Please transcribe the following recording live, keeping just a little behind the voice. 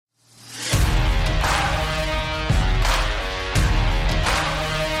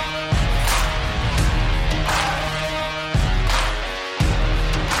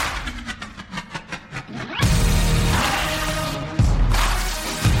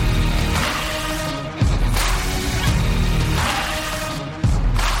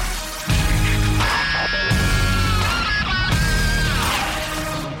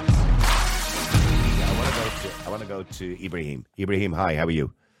to Ibrahim. Ibrahim, hi, how are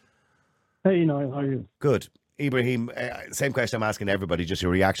you? Hey, Niall, how are you? Good. Ibrahim, same question I'm asking everybody, just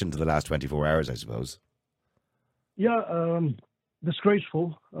your reaction to the last 24 hours, I suppose. Yeah,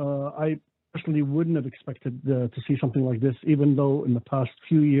 disgraceful. I personally wouldn't have expected to see something like this, even though in the past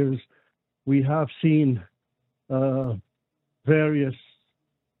few years we have seen various,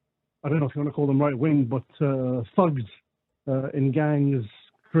 I don't know if you want to call them right wing, but thugs in gangs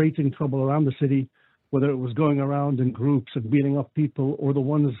creating trouble around the city, whether it was going around in groups and beating up people, or the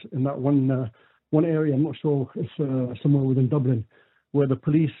ones in that one area, I'm not sure if somewhere within Dublin, where the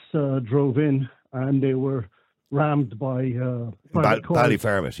police drove in and they were rammed by private cars.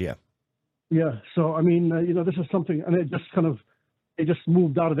 Ballyfermot, yeah. Yeah, so I mean, this is something, and they just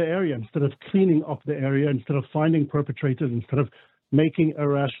moved out of the area instead of cleaning up the area, instead of finding perpetrators, instead of making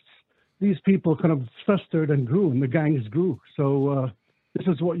arrests. These people kind of festered and grew, and the gangs grew. So this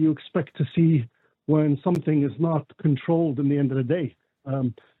is what you expect to see when something is not controlled in the end of the day.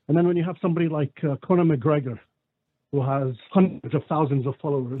 And then when you have somebody like Conor McGregor, who has hundreds of thousands of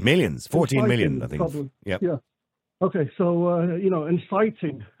followers. Millions, 14 million, I think. Yep. Yeah. Okay, so,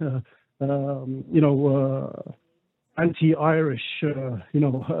 inciting, anti-Irish,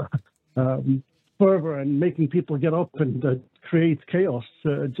 fervor and making people get up and create chaos.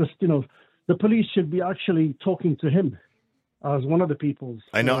 The police should be actually talking to him as one of the people's.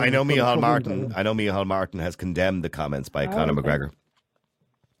 I know Micheál Martin. I know Micheál Martin has condemned the comments by Conor McGregor.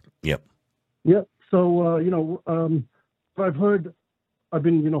 Yep. Yeah. So I've heard, I've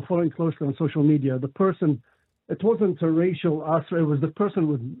been following closely on social media. The person, it wasn't a racial aspect. It was the person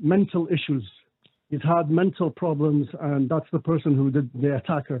with mental issues. He's had mental problems, and that's the person who did the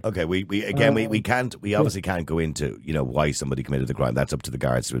attacker. Okay, we obviously can't go into why somebody committed the crime. That's up to the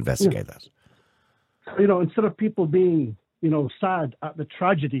guards to investigate that. Instead of people being sad at the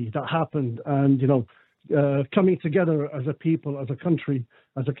tragedy that happened, and coming together as a people, as a country,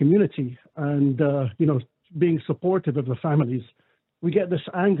 as a community, and being supportive of the families, we get this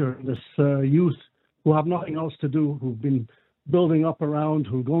anger, this youth who have nothing else to do, who've been building up around,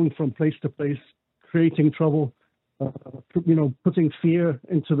 who are going from place to place, creating trouble, putting fear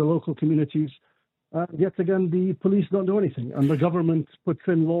into the local communities. Yet again, the police don't do anything, and the government puts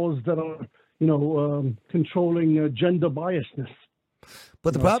in laws that are, controlling gender biasness.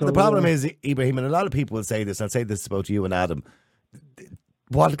 But the problem is, Ibrahim, and a lot of people will say this, I'll say this about you and Adam,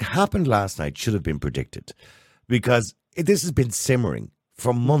 what happened last night should have been predicted, because this has been simmering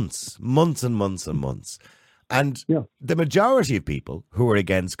for months and months and months. And the majority of people who are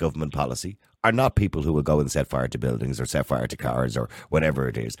against government policy are not people who will go and set fire to buildings or set fire to cars or whatever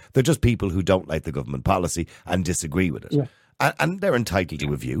it is. They're just people who don't like the government policy and disagree with it. Yeah. And they're entitled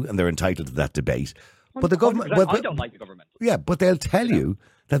to a view, and they're entitled to that debate. But the government, I don't like the government. Yeah, but they'll tell you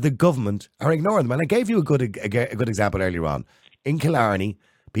that the government are ignoring them. And I gave you a good example earlier on. In Killarney,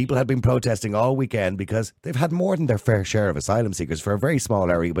 people had been protesting all weekend because they've had more than their fair share of asylum seekers for a very small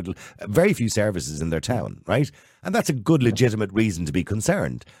area, but very few services in their town, right? And that's a good, legitimate reason to be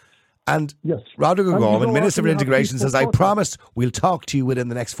concerned. And Roderick O'Gorman, Minister for Integration, says, I promise we'll talk to you within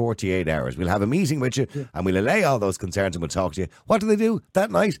the next 48 hours. We'll have a meeting with you and we'll allay all those concerns and we'll talk to you. What do they do? That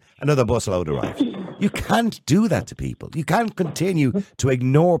night, another busload arrived. You can't do that to people. You can't continue to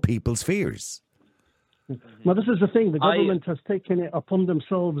ignore people's fears. Now, this is the thing. The government has taken it upon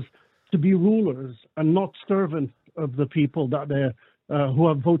themselves to be rulers and not servants of the people that they who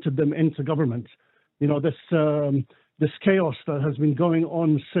have voted them into government. This chaos that has been going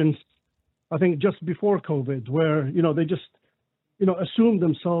on since, I think, just before COVID, where, they just, assume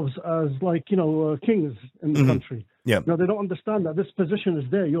themselves as kings in the country. Yeah. Now, they don't understand that this position is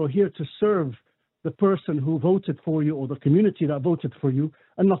there. You're here to serve the person who voted for you or the community that voted for you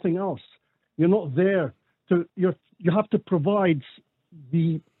and nothing else. You're not there to, you have to provide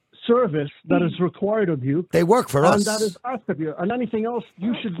the service that is required of you. They work for us. And that is asked of you. And anything else,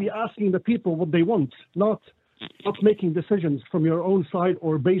 you should be asking the people what they want, not making decisions from your own side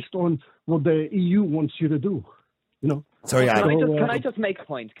or based on what the EU wants you to do. Sorry, Adam. Can I just make a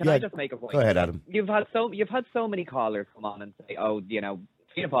point? Go ahead, Adam. You've had so many callers come on and say,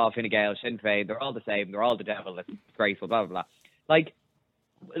 Fianna Fáil, Fine Gael, Sinn Féin, they're all the same, they're all the devil, it's disgraceful, blah blah blah.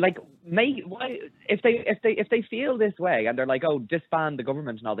 If they feel this way and they're like, oh, disband the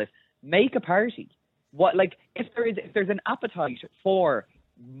government and all this, make a party. If there's an appetite for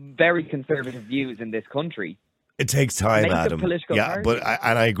very conservative views in this country, it takes time, make Adam. Party. But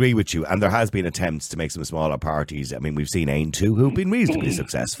I agree with you. And there has been attempts to make some smaller parties. I mean, we've seen Ain 2 who've been reasonably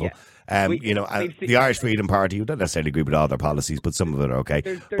successful. The Irish Freedom Party, you don't necessarily agree with all their policies, but some of it are okay.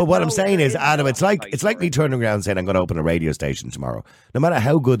 But what I'm saying is, Adam, it's like me turning around and saying I'm going to open a radio station tomorrow. No matter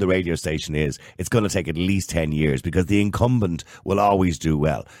how good the radio station is, it's going to take at least 10 years because the incumbent will always do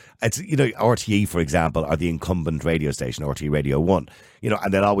well. It's, RTE, for example, are the incumbent radio station, RTE Radio 1,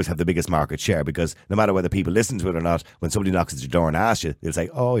 and they'll always have the biggest market share because no matter whether people listen to it or not, when somebody knocks at your door and asks you, they'll say,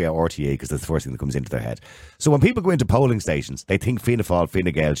 oh yeah, RTE, because that's the first thing that comes into their head. So when people go into polling stations, they think Fianna Fáil,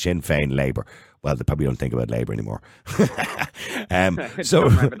 Fine Gael, Sinn Féin, Labour. Well, they probably don't think about Labour anymore. So I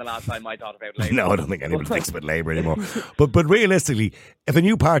don't remember the last time I thought about Labour. No, I don't think anybody thinks about Labour anymore. But realistically, if a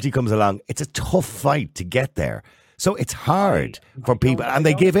new party comes along, it's a tough fight to get there. So it's hard for people, and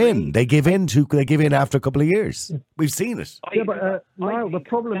they give in. They give in after a couple of years. We've seen it. Yeah, but Niall, the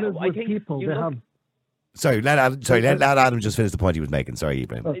problem is with people. They have. Sorry, let Adam just finish the point he was making. Sorry,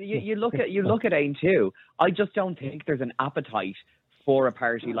 Ibrahim. You look at Ain 2. I just don't think there's an appetite for a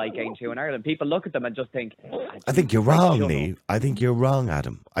party like Ain 2 in Ireland. People look at them and just think... I think you're wrong, Niamh. I think you're wrong,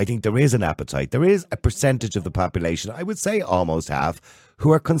 Adam. I think there is an appetite. There is a percentage of the population, I would say almost half, who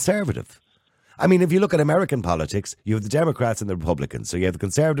are conservative. I mean, if you look at American politics, you have the Democrats and the Republicans. So you have the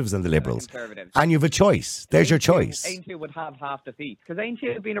Conservatives and the Liberals. And you have a choice. There's your choice. Ain 2 would have half the seats. Because Ain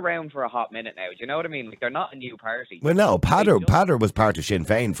 2 have been around for a hot minute now. Do you know what I mean? Like, they're not a new party. Well, no. Padder was part of Sinn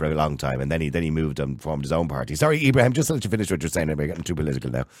Féin for a long time. And then he moved and formed his own party. Sorry, Ibrahim, just to let you finish what you're saying. We're getting too political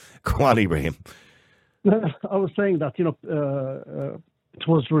now. Go on, Ibrahim. I was saying that, it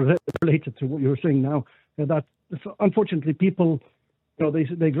was related to what you were saying now. That, unfortunately, people...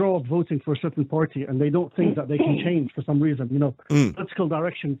 they grow up voting for a certain party and they don't think that they can change for some reason. Political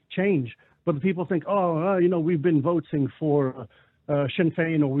direction change, but the people think, we've been voting for Sinn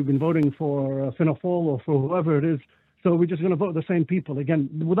Féin, or we've been voting for Fianna Fáil, or for whoever it is, so we're just going to vote the same people again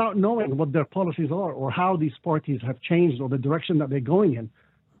without knowing what their policies are or how these parties have changed or the direction that they're going in.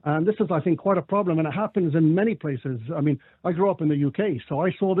 And this is, I think, quite a problem, and it happens in many places. I mean, I grew up in the UK, so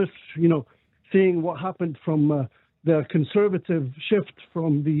I saw this, seeing what happened from the conservative shift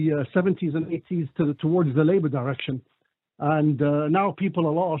from the 70s and 80s towards the Labour direction. And now people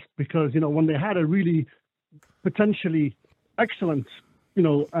are lost because, when they had a really potentially excellent,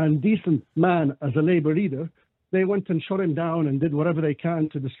 and decent man as a Labour leader, they went and shut him down and did whatever they can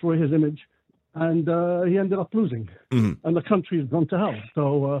to destroy his image. And he ended up losing. Mm-hmm. And the country has gone to hell.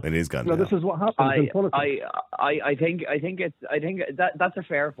 So it is gone to hell. This is what happens in politics. I think that's a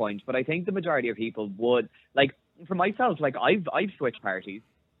fair point, but I think the majority of people would, like, for myself, like I've switched parties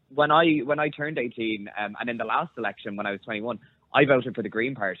when I turned 18, and in the last election when I was 21, I voted for the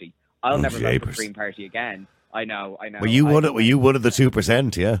Green Party. I'll never vote for the Green Party again. I know. Well, you one of the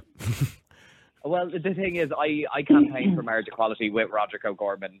 2%, yeah. Well, the thing is, I campaigned for marriage equality with Roderick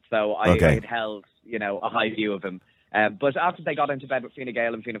O'Gorman, so I had held a high view of him. But after they got into bed with Fine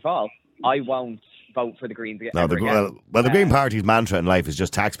Gael and Fianna Fáil, I won't vote for the Greens again. The Green Party's mantra in life is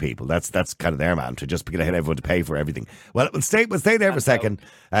just tax people. That's kind of their mantra, just to get everyone to pay for everything. Well, we'll stay there for a second.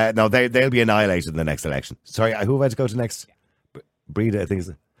 No, they'll be annihilated in the next election. Sorry, who have I to go to next? Breda, I think.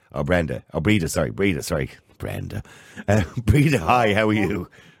 Brenda. Oh, Breda, sorry. Breda, sorry. Brenda. Breda, hi, how are you?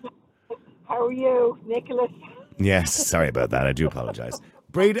 How are you, Nicholas? Yes, sorry about that. I do apologise.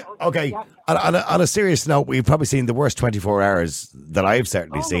 Breda, okay, on a serious note, we've probably seen the worst 24 hours that I've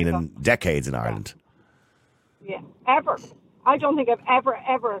certainly seen in decades in Ireland. Yeah, ever. I don't think I've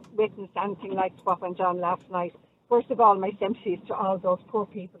ever witnessed anything like what went on last night. First of all, my sympathies to all those poor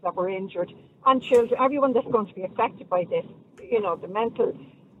people that were injured and children, everyone that's going to be affected by this. The mental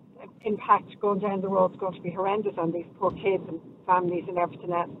impact going down the road is going to be horrendous on these poor kids and families and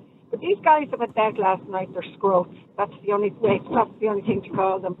everything else. But these guys that went out last night, they're scroats. That's the only thing to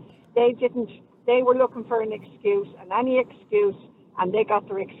call them. They were looking for an excuse, and any excuse, and they got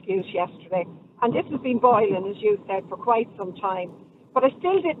their excuse yesterday. And this has been boiling, as you said, for quite some time. But I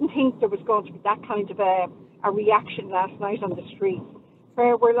still didn't think there was going to be that kind of a reaction last night on the streets,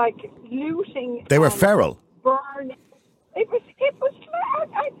 where we're like looting. They were feral. Burning. It was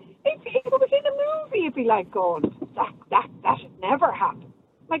in a movie, it'd be like going, that should never happen.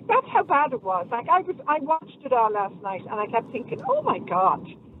 Like, that's how bad it was. Like, I watched it all last night, and I kept thinking, oh my God,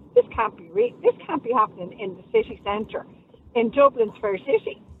 this can't be happening in the city centre, in Dublin's fair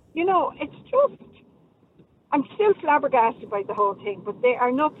city. It's just, I'm still flabbergasted by the whole thing, but they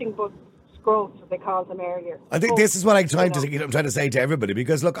are nothing but scroats, as they called them earlier. I think this is what I'm trying to say to everybody,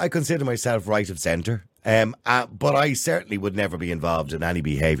 because look, I consider myself right of centre, but I certainly would never be involved in any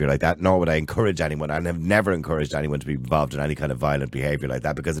behaviour like that, nor would I encourage anyone, and have never encouraged anyone to be involved in any kind of violent behaviour like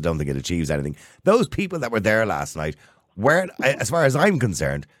that, because I don't think it achieves anything. Those people that were there last night weren't, as far as I'm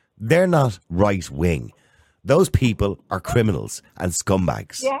concerned, they're not right wing. Those people are criminals and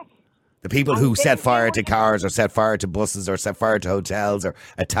scumbags. Yes. The people who set fire to cars or set fire to buses or set fire to hotels or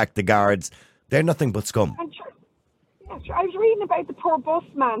attack the guards, they're nothing but scum. Sure. I was reading about the poor bus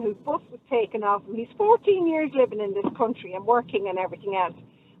man whose bus was taken off him. He's 14 years living in this country and working and everything else.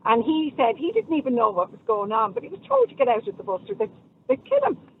 And he said he didn't even know what was going on, but he was told to get out of the bus or they'd kill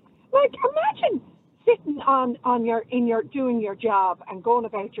him. Like, imagine sitting in your doing your job and going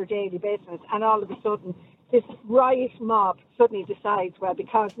about your daily business, and all of a sudden this riot mob suddenly decides, well,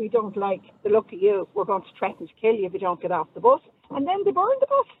 because we don't like the look of you, we're going to threaten to kill you if you don't get off the bus. And then they burn the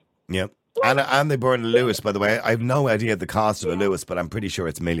bus. Yep. And they burned a Lewis, by the way. I have no idea the cost of a Lewis, but I'm pretty sure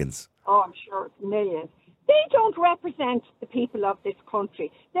it's millions. Oh, I'm sure it's millions. They don't represent the people of this country.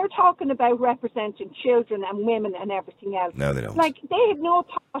 They're talking about representing children and women and everything else. No, they don't. Like, they have no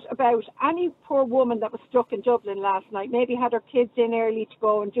thought about any poor woman that was stuck in Dublin last night, maybe had her kids in early to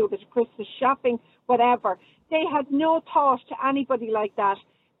go and do a bit of Christmas shopping, whatever. They had no thought to anybody like that.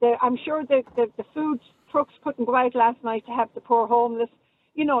 I'm sure the food trucks couldn't go out last night to help the poor homeless.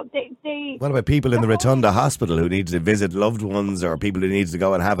 You know, they... What about people in the Rotunda Hospital who needed to visit loved ones, or people who needed to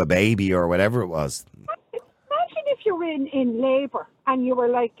go and have a baby or whatever it was? Imagine if you're in labour and you were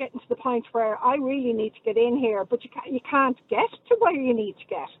like getting to the point where I really need to get in here, but you can't get to where you need to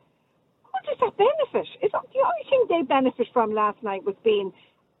get. What does that benefit? The only thing they benefit from last night was being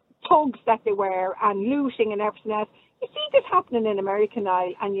thugs that they were and looting and everything else. You see this happening in America,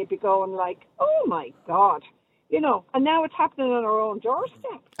 Niall, and you'd be going like, oh my God. You know, and now it's happening on our own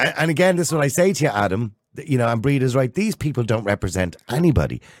doorstep. And again, this is what I say to you, Adam. You know, and Breed is right. These people don't represent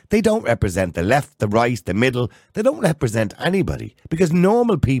anybody. They don't represent the left, the right, the middle. They don't represent anybody. Because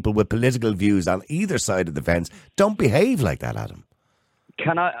normal people with political views on either side of the fence don't behave like that, Adam.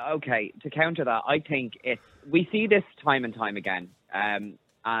 Okay, to counter that, I think we see this time and time again.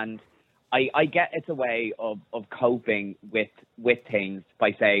 And I get it's a way of coping with things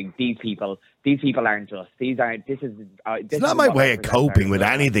by saying these people aren't us. It's not my way of coping with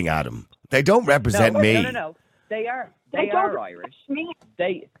anything, Adam. They don't represent me. No. They are Irish.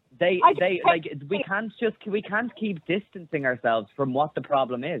 They we can't keep distancing ourselves from what the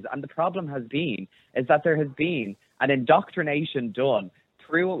problem is. And the problem is that there has been an indoctrination done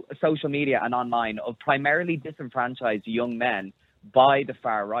through social media and online of primarily disenfranchised young men by the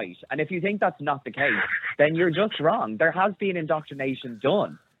far right. And if you think that's not the case, then you're just wrong. There has been indoctrination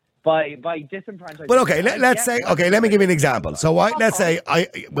done by disenfranchised. But okay, let me give you an example. So let's say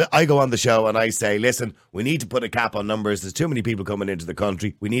I go on the show and I say, listen, we need to put a cap on numbers. There's too many people coming into the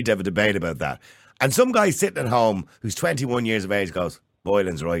country. We need to have a debate about that. And some guy sitting at home who's 21 years of age goes,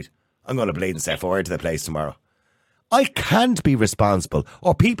 Boylan's right. I'm going to bleed and set forward to the place tomorrow. I can't be responsible,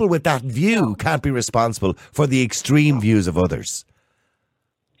 or people with that view can't be responsible for the extreme views of others.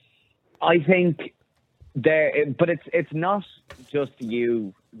 I think but it's not just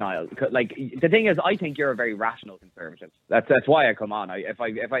you, Niall. Like, the thing is, I think you're a very rational conservative. That's why I come on. If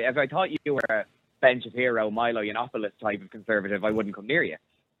I thought you were a bench of hero, Milo Yiannopoulos type of conservative, I wouldn't come near you.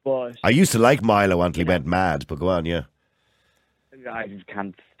 But I used to like Milo until he went mad. But go on, yeah. I just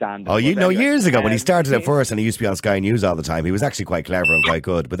can't stand it. Oh, years ago when he started at first and he used to be on Sky News all the time, he was actually quite clever and quite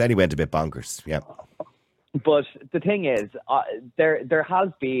good. But then he went a bit bonkers. Yeah. But the thing is, there has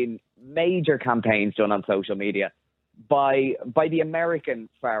been major campaigns done on social media by the American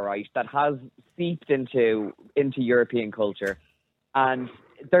far right that has seeped into European culture, and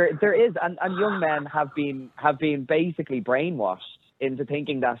there is and young men have been basically brainwashed into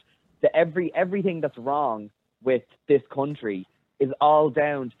thinking that everything that's wrong with this country is all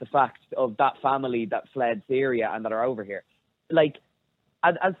down to the fact of that family that fled Syria and that are over here. Like,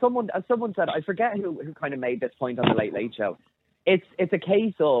 as someone said, I forget who kind of made this point on the Late Late Show. It's a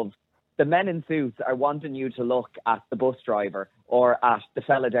case of the men in suits are wanting you to look at the bus driver or at the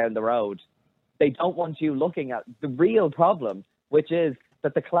fella down the road. They don't want you looking at the real problem, which is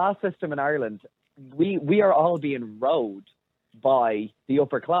that the class system in Ireland, we are all being rode by the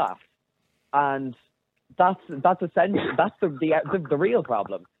upper class, and that's essentially that's the real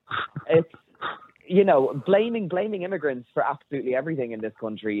problem. It's, you know, blaming immigrants for absolutely everything in this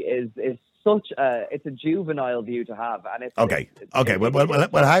country is such it's a juvenile view to have, and it's okay.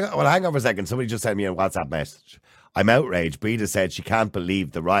 Well, hang on for a second. Somebody just sent me a WhatsApp message. I'm outraged. Breda said she can't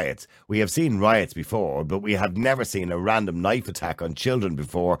believe the riots. We have seen riots before, but we have never seen a random knife attack on children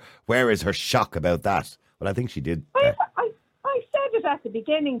before. Where is her shock about that? Well, I think she did. I said it at the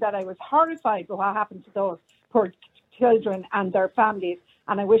beginning that I was horrified by what happened to those poor children and their families,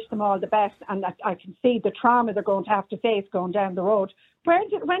 and I wish them all the best, and that I can see the trauma they're going to have to face going down the road. When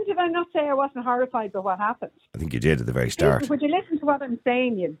did I not say I wasn't horrified by what happened? I think you did at the very start. Would you listen to what I'm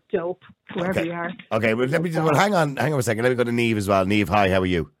saying, you dope, whoever you are? Okay, well, hang on a second. Let me go to Niamh as well. Niamh, hi, how are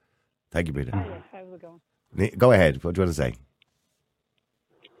you? Thank you, Breda. How's it going? Go ahead. What do you want to say?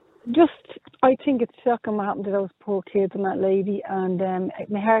 Just, I think it's shocking what happened to those poor kids and that lady, and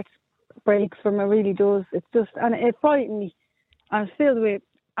my heart breaks for me, really does. It's just, and it frightened me. I'm filled with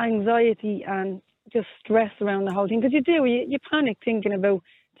anxiety and just stress around the whole thing, because you panic thinking about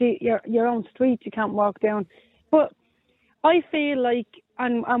your own street you can't walk down. But I feel like,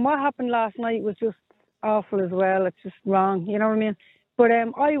 and what happened last night was just awful as well. It's just wrong, you know what I mean? But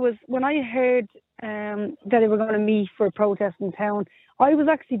when I heard that they were going to meet for a protest in town, I was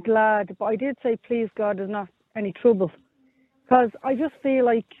actually glad, but I did say, please God, there's not any trouble, because I just feel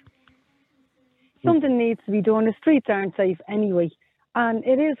like something needs to be done. The streets aren't safe anyway, and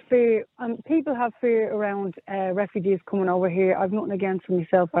it is fear. People have fear around refugees coming over here. I've nothing against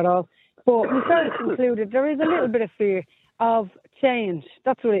myself at all, but myself included, there is a little bit of fear of change.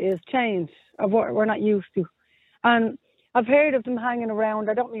 That's what it is, change of what we're not used to. And I've heard of them hanging around.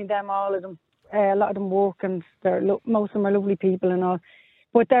 I don't mean them, all of them. A lot of them work, and most of them are lovely people and all,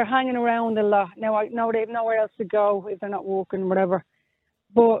 but they're hanging around a lot. Now I know they have nowhere else to go if they're not working, whatever.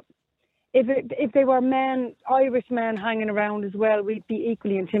 But if they were men, Irish men hanging around as well, we'd be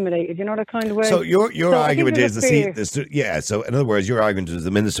equally intimidated. You know, that kind of way. So your argument is So in other words, your argument is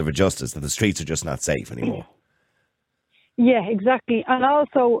the Minister for Justice that the streets are just not safe anymore. Yeah, exactly. And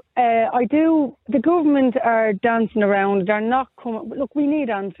also, the government are dancing around. They're not coming. Look, we need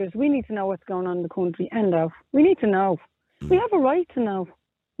answers. We need to know what's going on in the country. End of. We need to know. We have a right to know.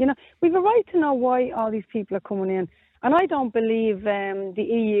 You know, we have a right to know why all these people are coming in. And I don't believe the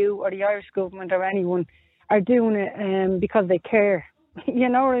EU or the Irish government or anyone are doing it because they care. You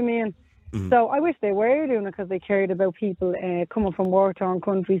know what I mean? Mm-hmm. So I wish they were doing it because they cared about people coming from war-torn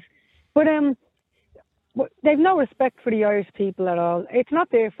countries. But they've no respect for the Irish people at all. It's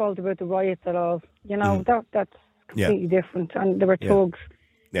not their fault about the riots at all. You know, that's completely different. And they were thugs.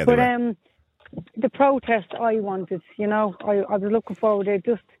 Yeah, but the protest I wanted, you know, I was looking forward to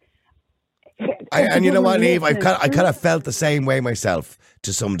just... And you know what, Niamh, I kind of felt the same way myself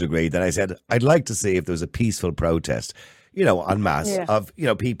to some degree, that I said, I'd like to see if there was a peaceful protest, you know, en masse of, you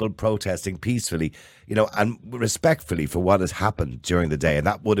know, people protesting peacefully, you know, and respectfully for what has happened during the day. And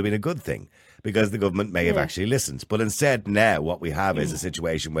that would have been a good thing, because the government may have actually listened. But instead now what we have is a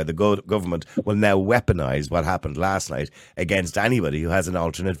situation where the government will now weaponise what happened last night against anybody who has an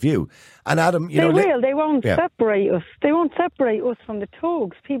alternate view. And Adam, they won't separate us. They won't separate us from the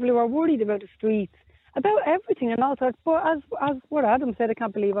thugs, people who are worried about the streets, about everything and all sorts. But as what Adam said, I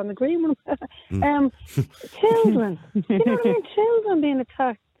can't believe I'm agreeing with him. Children, you know what I mean? Children being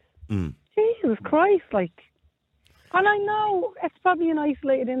attacked. Jesus Christ, like. And I know it's probably an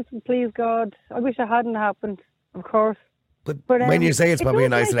isolated incident, please God. I wish it hadn't happened, of course. But when you say it's probably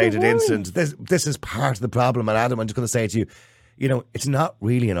an isolated incident, this is part of the problem. And Adam, I'm just going to say to you, you know, it's not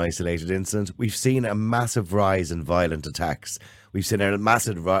really an isolated incident. We've seen a massive rise in violent attacks. We've seen a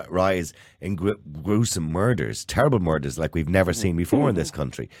massive rise in gruesome murders, terrible murders like we've never seen before in this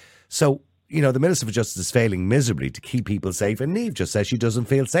country. So, you know, the Minister for Justice is failing miserably to keep people safe, and Niamh just says she doesn't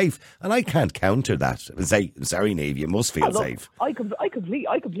feel safe, and I can't counter that and say, sorry, Niamh, you must feel safe. I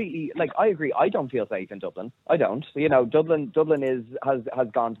completely, like, I agree. I don't feel safe in Dublin. I don't. You know, Dublin has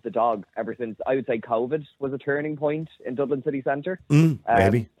gone to the dog ever since, I would say, COVID was a turning point in Dublin city centre.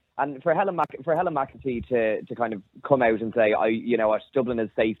 Maybe. And for Helen McAtee to kind of come out and say, you know what, Dublin is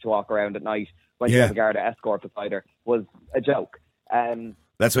safe to walk around at night when she has a Garda escort beside her, was a joke.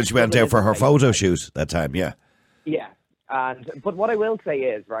 That's when she went there for her photo shoot that time, yeah. Yeah, but what I will say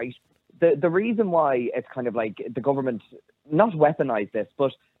is, right, the reason why it's kind of like the government not weaponized this,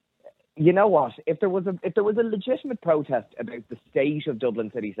 but you know what, if there was a legitimate protest about the state of Dublin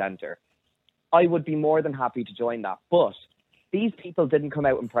city centre, I would be more than happy to join that. But these people didn't come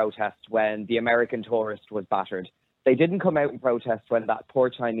out and protest when the American tourist was battered. They didn't come out and protest when that poor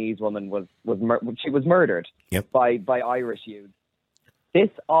Chinese woman was murdered by Irish youths. This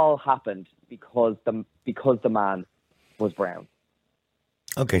all happened because the man was brown.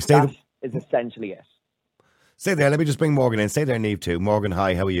 Okay, that is essentially it. Stay there. Let me just bring Morgan in. Stay there, Niamh, too. Morgan,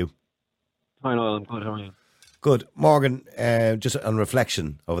 hi. How are you? Hi, Niall. I'm good. How are you? Good. Morgan, just on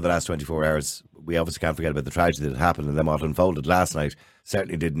reflection over the last 24 hours, we obviously can't forget about the tragedy that happened and then what unfolded last night.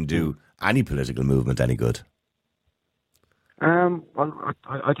 Certainly didn't do any political movement any good. Well,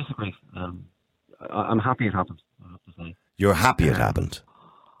 I disagree. I'm happy it happened, I have to say. You're happy it happened?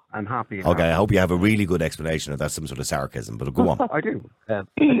 I'm happy it happened. I hope you have a really good explanation of that, some sort of sarcasm, but go on. I do. I'm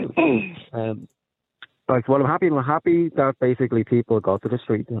happy that basically people got to the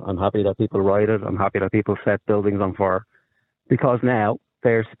street. I'm happy that people rioted. I'm happy that people set buildings on fire, because now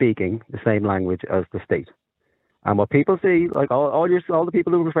they're speaking the same language as the state. And what people see, like all the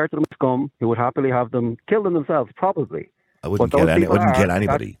people who refer to them as scum, who would happily have them kill them themselves, probably. I wouldn't kill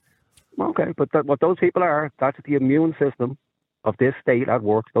anybody. Okay, but what those people are, that's the immune system of this state at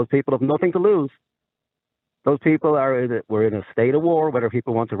work. Those people have nothing to lose. Those people we're in a state of war, whether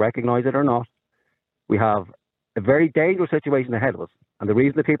people want to recognize it or not. We have a very dangerous situation ahead of us. And the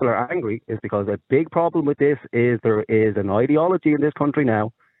reason that people are angry is because a big problem with this is there is an ideology in this country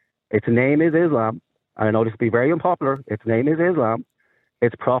now. Its name is Islam. And I know this will be very unpopular. Its name is Islam.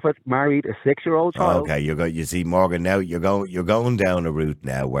 Its prophet married a 6-year-old child. Okay, you see, Morgan, now you're going down a route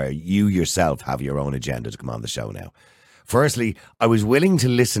now where you yourself have your own agenda to come on the show now. Firstly, I was willing to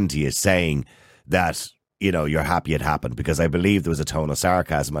listen to you saying that, you're happy it happened because I believe there was a tone of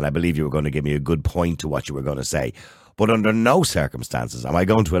sarcasm and I believe you were going to give me a good point to what you were going to say. But under no circumstances am I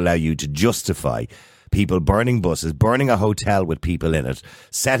going to allow you to justify people burning buses, burning a hotel with people in it,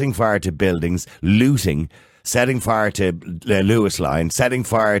 setting fire to buildings, looting, setting fire to Lewis Line, setting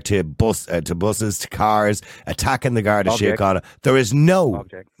fire to buses, to cars, attacking the Garda Síochána. There is no,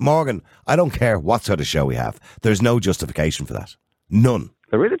 object. Morgan, I don't care what sort of show we have. There's no justification for that. None.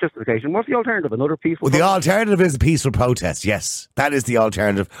 There is a justification. What's the alternative? Another peaceful protest? The alternative is a peaceful protest, yes. That is the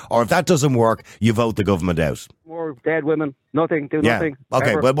alternative. Or if that doesn't work, you vote the government out. More dead women. Nothing. Do nothing.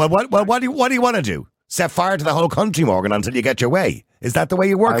 Okay, well, what do you want to do? Set fire to the whole country, Morgan, until you get your way. Is that the way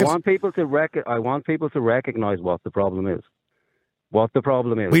you work it? I want people to recognise what the problem is. What the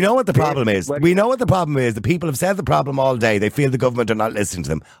problem is. We know what the problem is. We know what the problem is. The people have said the problem all day. They feel the government are not listening to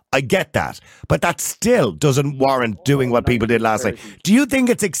them. I get that. But that still doesn't warrant doing what people did last night. Do you think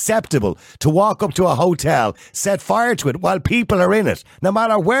it's acceptable to walk up to a hotel, set fire to it while people are in it, no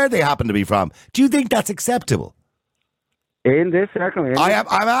matter where they happen to be from? Do you think that's acceptable? In this circumstance,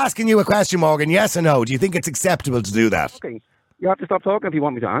 I'm asking you a question, Morgan. Yes or no? Do you think it's acceptable to do that? Okay. You have to stop talking if you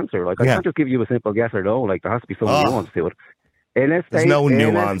want me to answer. I can't just give you a simple yes or no. There has to be some nuance to it. There's no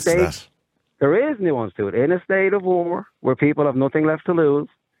nuance to that. There is nuance to it. In a state of war where people have nothing left to lose,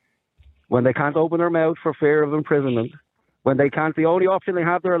 when they can't open their mouth for fear of imprisonment, when they can't, the only option they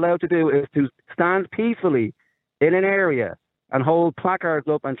have they're allowed to do is to stand peacefully in an area and hold placards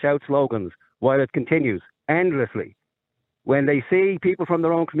up and shout slogans while it continues endlessly. When they see people from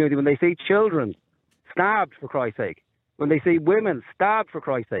their own community, when they see children stabbed, for Christ's sake, when they see women stabbed, for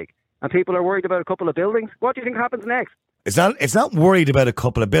Christ's sake, and people are worried about a couple of buildings, what do you think happens next? It's not worried about a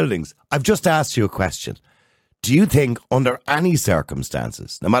couple of buildings. I've just asked you a question. Do you think under any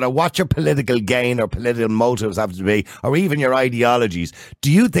circumstances, no matter what your political gain or political motives have to be, or even your ideologies,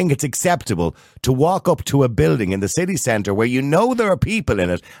 do you think it's acceptable to walk up to a building in the city centre where you know there are people in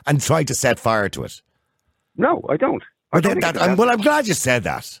it and try to set fire to it? No, I don't. I'm glad you said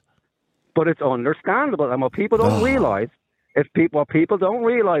that. But it's understandable. And what people don't realise, if they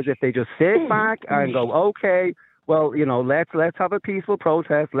just sit back and go, okay, well, let's have a peaceful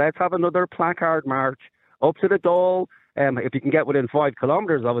protest. Let's have another placard march up to the Dole. If you can get within 5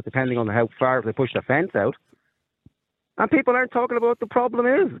 kilometres of it, depending on how far they push the fence out. And people aren't talking about what the problem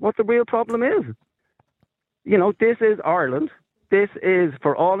is, what the real problem is. This is Ireland. This is,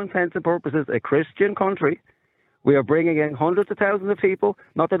 for all intents and purposes, a Christian country. We are bringing in hundreds of thousands of people.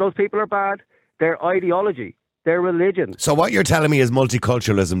 Not that those people are bad. Their ideology, their religion. So what you're telling me is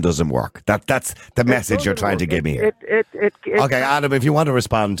multiculturalism doesn't work. That's the message you're trying to give me here. Okay, Adam, if you want to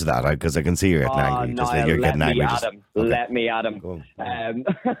respond to that, because I can see you're getting angry. Niall, you're getting angry. Let me, Adam.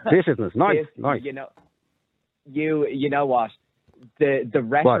 Viciousness, nice. You know what? The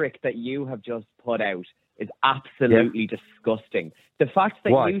rhetoric that you have just put out is absolutely disgusting. The fact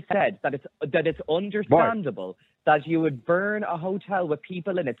that you said that it's understandable that you would burn a hotel with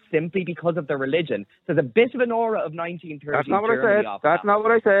people in it simply because of their religion. There's a bit of an aura of 1930s That's not what Germany I said. That's not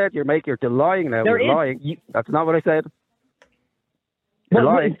what I said. You're lying now. You're lying. That's not what I said. You're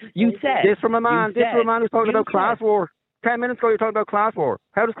lying. You said this from a man. This from a man who's talking about class war. 10 minutes ago, you're talking about class war.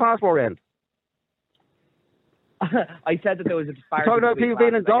 How does class war end? I said that there was a disparity. You're talking about people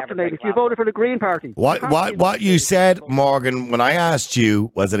being indoctrinated. You voted for the Green Party. What you said, Morgan, when I asked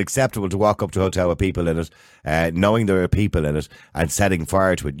you, was it acceptable to walk up to a hotel with people in it, knowing there are people in it, and setting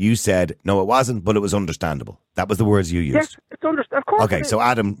fire to it? You said, no, it wasn't, but it was understandable. That was the words you used. Yes, it's understandable. Of course. Okay, so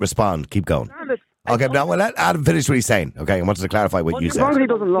Adam, respond. Keep going. Okay, now we'll let Adam finish what he's saying. Okay, I wanted to clarify what you said. As long as he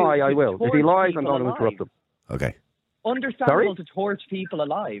doesn't lie, I will. If he lies, I'm going to interrupt him. Okay. Understandable to torch people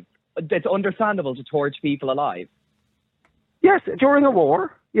alive. It's understandable to torch people alive. Yes, during a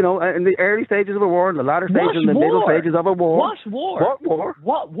war, in the early stages of a war, in the latter stages, in the middle stages of a war. What war? What war?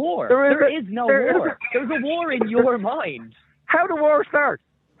 What war? There is no war. There's a war in your mind. How did war start?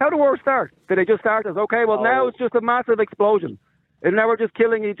 Did it just start as, okay, well, now it's just a massive explosion. And now we're just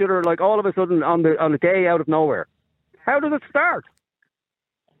killing each other, like, all of a sudden on the day out of nowhere. How does it start?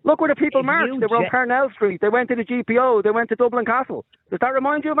 Look where the people marched. They were on Parnell Street. They went to the GPO. They went to Dublin Castle. Does that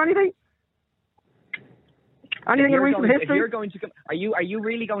remind you of anything? Anything in recent history? If you're going to, are you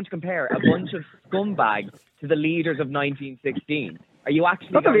really going to compare a bunch of scumbags to the leaders of 1916? Are you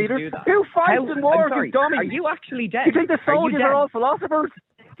actually Not going the leaders. to do that? Who fights in wars, you dummy? Are you actually dead? Do you think the soldiers are all philosophers?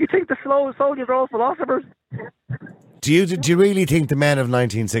 Do you think the soldiers are all philosophers? Do you really think the men of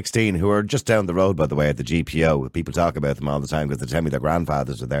 1916, who are just down the road, by the way, at the GPO, people talk about them all the time because they tell me their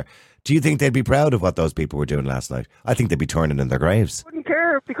grandfathers were there, do you think they'd be proud of what those people were doing last night? I think they'd be turning in their graves. They wouldn't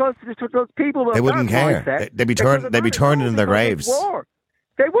care because those people... They wouldn't care. They'd be turning in their graves.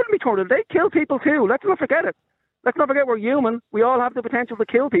 They wouldn't be turning. They'd kill people too. Let's not forget it. Let's not forget we're human. We all have the potential to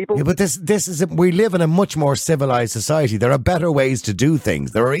kill people. Yeah, but this is we live in a much more civilized society. There are better ways to do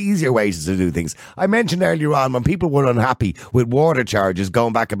things. There are easier ways to do things. I mentioned earlier on when people were unhappy with water charges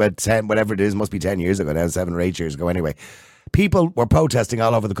going back about 10, whatever it is, must be 10 years ago now, 7 or 8 years ago anyway. People were protesting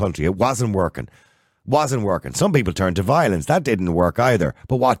all over the country. It wasn't working. Some people turned to violence. That didn't work either.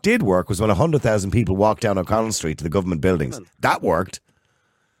 But what did work was when 100,000 people walked down O'Connell Street to the government buildings. That worked.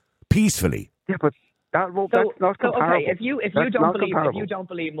 Peacefully. Yeah, but... That's not comparable. Okay, if you don't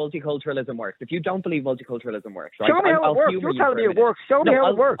believe multiculturalism works, right? Show me how it works. You're telling me it works. Show me how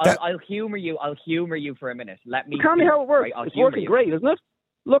it works. I'll humour you. I'll humour you for a minute. Tell me how it works. Right? It's working great, isn't it?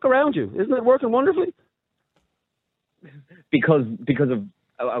 Look around you. Isn't it working wonderfully? Because of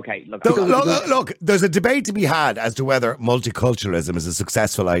okay. Look. There's a debate to be had as to whether multiculturalism is a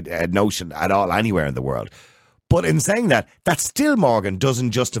successful notion at all anywhere in the world. But in saying that still, Morgan,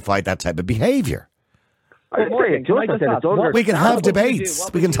 doesn't justify that type of behaviour. We can have debates.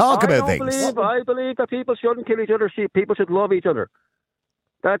 We can talk about things. I believe that people shouldn't kill each other. People should love each other.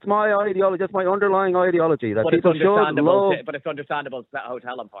 That's my ideology. That's my underlying ideology. That people should love. But it's understandable to that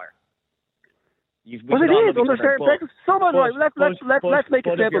hotel empire. Well, it is understandable. Let's make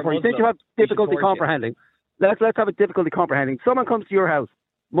it simple for you. Since you have difficulty comprehending, let's have a difficulty comprehending. Someone comes to your house,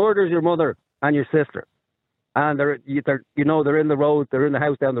 murders your mother and your sister, and they're in the road. They're in the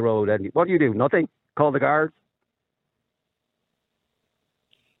house down the road. And what do? Nothing. Call the guards?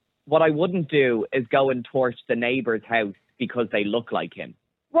 What I wouldn't do is go and torch the neighbour's house because they look like him.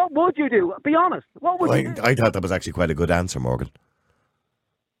 What would you do? Be honest. What would you do? I thought that was actually quite a good answer, Morgan.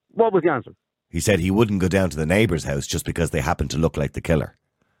 What was the answer? He said he wouldn't go down to the neighbour's house just because they happen to look like the killer.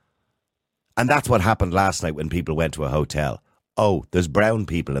 And that's what happened last night when people went to a hotel. Oh, there's brown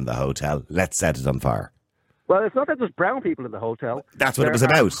people in the hotel. Let's set it on fire. Well, it's not that there's brown people in the hotel. That's what it was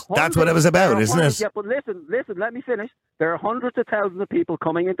about. That's what it was about, isn't it? Yeah, but listen, let me finish. There are hundreds of thousands of people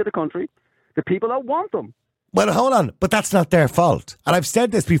coming into the country. The people that want them. Well, hold on, but that's not their fault. And I've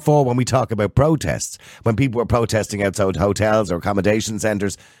said this before when we talk about protests. When people were protesting outside hotels or accommodation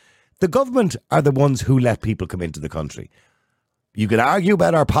centres, the government are the ones who let people come into the country. You can argue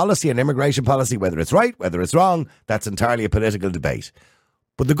about our policy and immigration policy, whether it's right, whether it's wrong. That's entirely a political debate.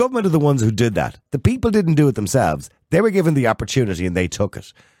 But the government are the ones who did that. The people didn't do it themselves. They were given the opportunity and they took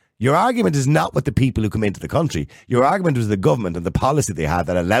it. Your argument is not with the people who come into the country. Your argument is the government and the policy they have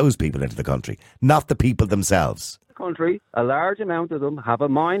that allows people into the country, not the people themselves. The country, a large amount of them have a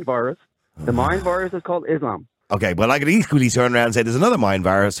mind virus. The mind virus is called Islam. Okay, well, I could equally turn around and say there's another mind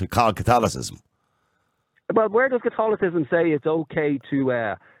virus called Catholicism. Well, where does Catholicism say it's okay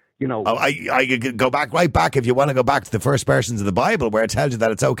to... I could go right back if you want to go back to the first versions of the Bible where it tells you that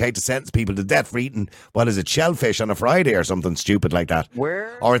it's okay to sentence people to death for eating, shellfish on a Friday or something stupid like that.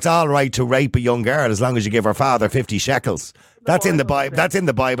 Or it's all right to rape a young girl as long as you give her father 50 shekels. That's in the Bible. That's in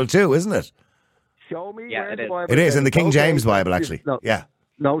the Bible too, isn't it? Show me where in the Bible. It is in the King James Bible, actually.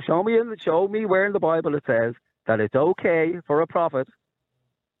 No, show me where in the Bible it says that it's okay for a prophet.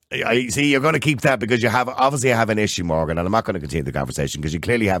 I see you're going to keep that because you obviously have an issue, Morgan, and I'm not going to continue the conversation because you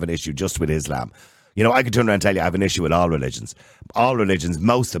clearly have an issue just with Islam. I could turn around and tell you I have an issue with all religions. All religions,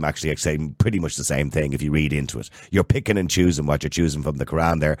 most of them actually say pretty much the same thing if you read into it. You're picking and choosing what you're choosing from the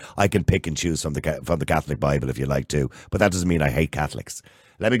Quran there. I can pick and choose from the Catholic Bible if you like to, but that doesn't mean I hate Catholics.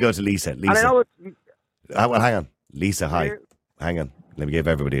 Let me go to Lisa. Well, hang on. Lisa, hi. Hang on. Let me give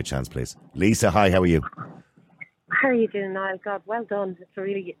everybody a chance, please. Lisa, hi, how are you? How are you doing, Niall? God, well done. It's a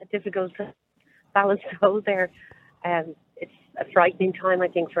really difficult balance to hold there. It's a frightening time, I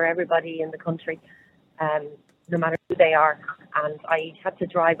think, for everybody in the country, no matter who they are. And I had to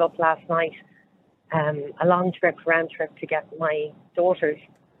drive up last night, a long round trip, to get my daughters,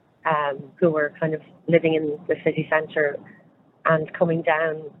 who were kind of living in the city centre, and coming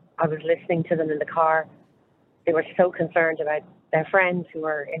down. I was listening to them in the car. They were so concerned about their friends who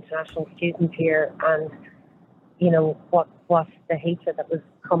are international students here, and what the hatred that was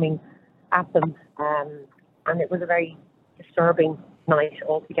coming at them. And it was a very disturbing night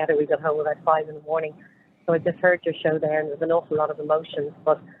altogether. We got home about 5 in the morning. So I just heard your show there, and there's an awful lot of emotions.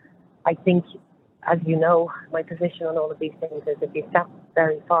 But I think, as you know, my position on all of these things is if you step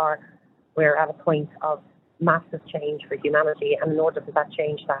very far, we're at a point of massive change for humanity. And in order for that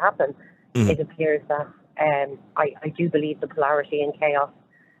change to happen, it appears that I do believe the polarity and chaos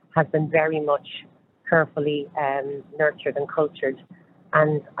has been very much carefully nurtured and cultured.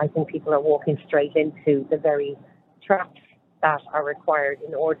 And I think people are walking straight into the very traps that are required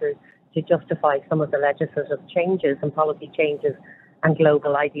in order to justify some of the legislative changes and policy changes and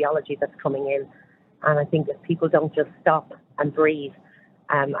global ideology that's coming in. And I think if people don't just stop and breathe,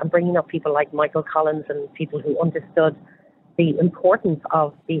 and bringing up people like Michael Collins and people who understood the importance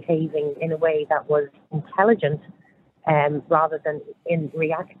of behaving in a way that was intelligent, rather than in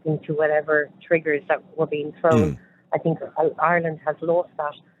reacting to whatever triggers that were being thrown. I think Ireland has lost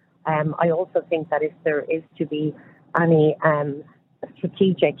that. I also think that if there is to be any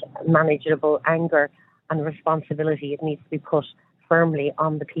strategic, manageable anger and responsibility, it needs to be put firmly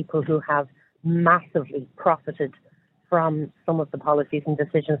on the people who have massively profited from some of the policies and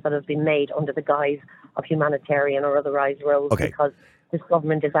decisions that have been made under the guise of humanitarian or otherwise roles, because this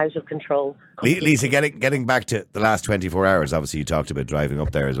government is out of control. Lisa, getting back to the last 24 hours, obviously you talked about driving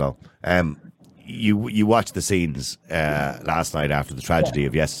up there as well. You watched the scenes last night after the tragedy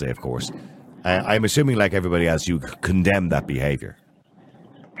of yesterday, of course. I'm assuming, like everybody else, you condemn that behaviour.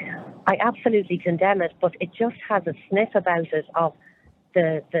 I absolutely condemn it, but it just has a sniff about it of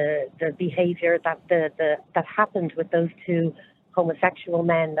the behaviour that happened with those two homosexual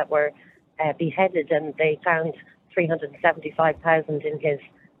men that were beheaded, and they found 375,000 in his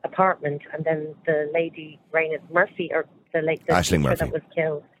apartment, and then the lady Raynard Murphy, or the Aisling Murphy, that was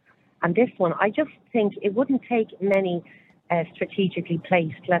killed. And this one, I just think it wouldn't take many strategically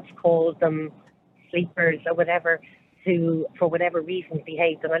placed, let's call them sleepers or whatever, who, for whatever reason,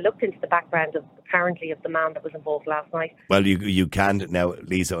 behaved. And I looked into the background of the man that was involved last night. Well, you can't now,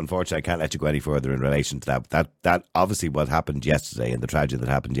 Lisa. Unfortunately, I can't let you go any further in relation to that. That obviously what happened yesterday and the tragedy that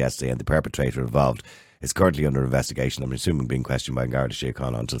happened yesterday and the perpetrator involved is currently under investigation. I'm assuming being questioned by Garda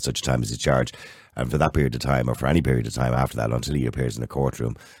Síochána until such time as he's charged, and for that period of time, or for any period of time after that, until he appears in a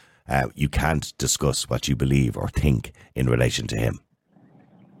courtroom, you can't discuss what you believe or think in relation to him.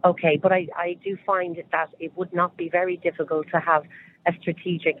 Okay, but I do find that it would not be very difficult to have a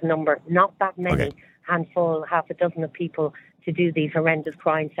strategic number, not that many, handful, half a dozen of people to do these horrendous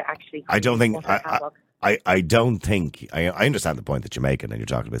crimes to actually... I don't think... I don't think... I understand the point that you're making, and you're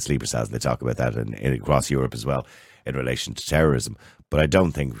talking about sleeper cells, and they talk about that across Europe as well in relation to terrorism. But I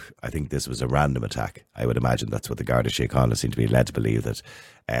don't think... I think this was a random attack. I would imagine that's what the Garda Síochána seem to be led to believe, that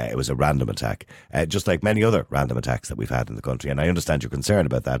it was a random attack. Just like many other random attacks that we've had in the country. And I understand your concern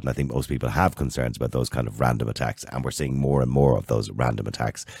about that, and I think most people have concerns about those kind of random attacks. And we're seeing more and more of those random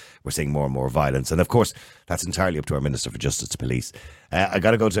attacks. We're seeing more and more violence. And of course, that's entirely up to our Minister for Justice to police. I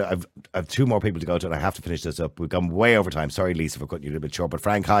got to go to... I have two more people to go to, and I have to finish this up. We've gone way over time. Sorry, Lisa, for cutting you a little bit short. But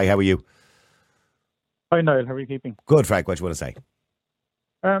Frank, hi, how are you? Hi, Niall. How are you keeping? Good, Frank. What do you want to say?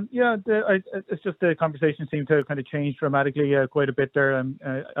 It's just the conversation seemed to kind of change dramatically quite a bit there.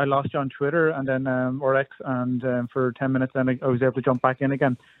 I lost you on Twitter and then or X, and for 10 minutes, then I was able to jump back in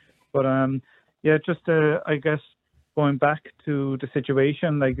again. But I guess going back to the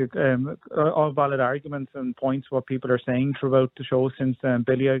situation, like all valid arguments and points what people are saying throughout the show since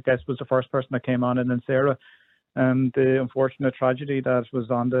Billy, I guess, was the first person that came on, and then Sarah. The unfortunate tragedy that was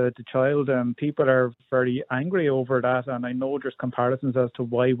on the child, people are very angry over that, and I know there's comparisons as to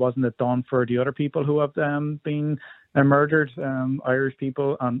why wasn't it done for the other people who have been murdered, Irish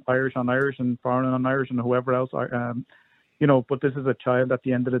people and Irish on Irish and foreign on Irish and whoever else, but this is a child at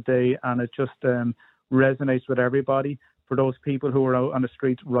the end of the day, and it just resonates with everybody. For those people who are out on the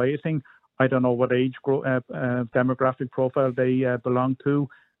streets rioting, I don't know what age demographic profile they belong to,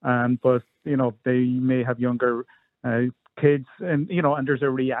 but they may have younger kids, and there's a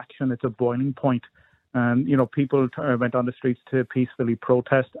reaction. It's a boiling point, and people went on the streets to peacefully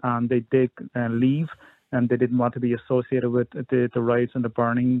protest, and they did leave, and they didn't want to be associated with the riots and the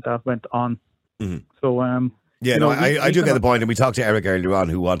burning that went on. Mm-hmm. So I do get the point, and we talked to Eric earlier on,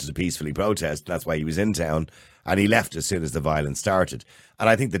 who wanted to peacefully protest. That's why he was in town, and he left as soon as the violence started. And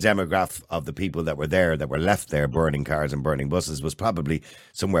I think the demographic of the people that were there, that were left there burning cars and burning buses, was probably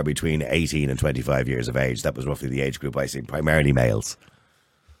somewhere between 18 and 25 years of age. That was roughly the age group I see, primarily males.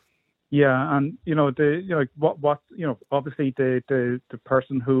 Yeah, and obviously the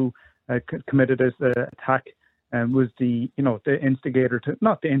person who committed this attack was the instigator to,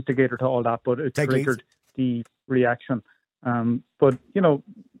 not the instigator to all that, but it triggered the reaction. But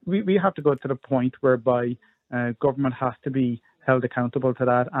we have to go to the point whereby government has to be held accountable to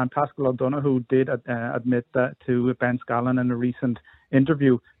that. And Pascal O'Donoghue did admit that to Ben Scallon in a recent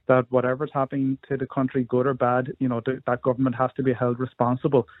interview, that whatever's happening to the country, good or bad, that government has to be held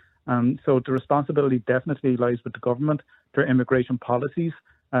responsible. So the responsibility definitely lies with the government. Their immigration policies,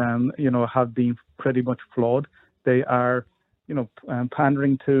 have been pretty much flawed. They are,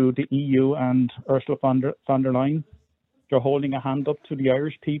 pandering to the EU and Ursula von der Leyen. They're holding a hand up to the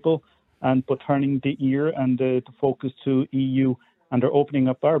Irish people, but turning the ear and the focus to EU, and they're opening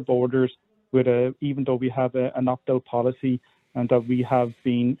up our borders with even though we have an opt-out policy, and that we have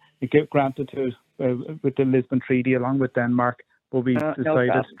been granted to with the Lisbon Treaty along with Denmark, but we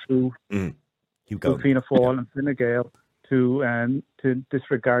decided through Fianna Fáil and Fine Gael to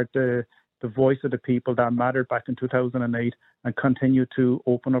disregard the voice of the people that mattered back in 2008 and continue to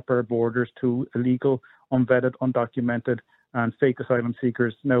open up our borders to illegal, unvetted, undocumented and fake asylum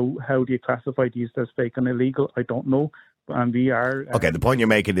seekers. Now, how do you classify these as fake and illegal? I don't know. And we are... Okay, the point you're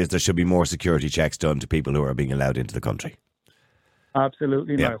making is there should be more security checks done to people who are being allowed into the country.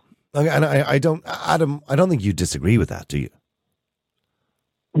 Absolutely, yeah. No. Okay, and I don't, Adam, I don't think you disagree with that, do you?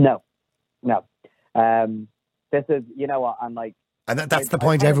 No. This is, what, I'm like... And that's the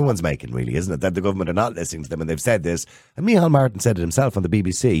point everyone's making, really, isn't it? That the government are not listening to them, and they've said this. And Niall Martin said it himself on the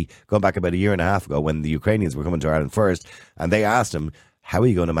BBC, going back about a year and a half ago, when the Ukrainians were coming to Ireland first, and they asked him, how are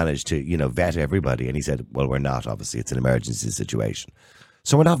you going to manage to, vet everybody? And he said, well, we're not, obviously. It's an emergency situation.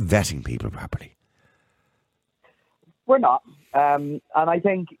 So we're not vetting people properly. We're not. And I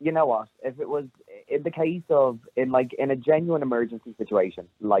think, you know what, if it was in the case of, in a genuine emergency situation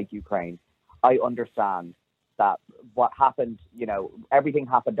like Ukraine, I understand that what happened, everything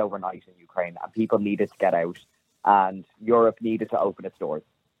happened overnight in Ukraine and people needed to get out and Europe needed to open its doors.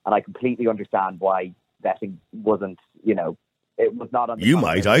 And I completely understand why vetting wasn't, it was not on the... You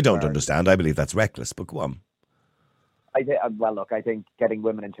might. I don't understand. I believe that's reckless, but go on. I think getting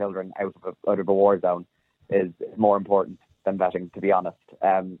women and children out of a war zone is more important than vetting, to be honest.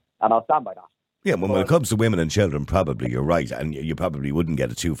 And I'll stand by that. Yeah, when it comes to women and children, probably you're right, and you probably wouldn't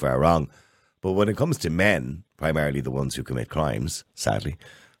get it too far wrong. But when it comes to men, primarily the ones who commit crimes, sadly,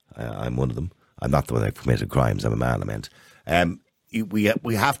 I'm one of them. I'm not the one that committed crimes. I'm a man, I meant.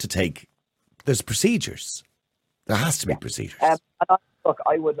 We have to take... There's procedures. There has to be procedures. Look,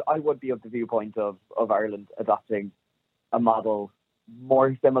 I would be of the viewpoint of Ireland adopting a model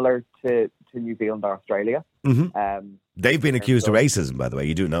more similar to New Zealand or Australia. Mm-hmm. They've been accused of racism, by the way.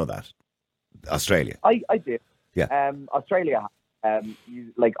 You do know that. Australia. I do. Yeah. Australia...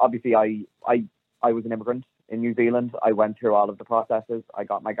 obviously I was an immigrant in New Zealand. I went through all of the processes. I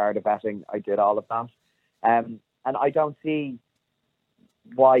got my Garda vetting. I did all of that. And I don't see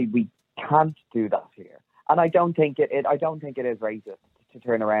why we can't do that here. And I don't think it is racist to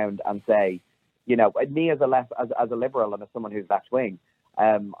turn around and say, me as a liberal and as someone who's left wing,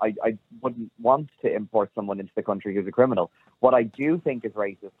 I wouldn't want to import someone into the country who's a criminal. What I do think is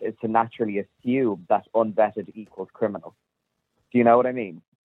racist is to naturally assume that unvetted equals criminal. Do you know what I mean?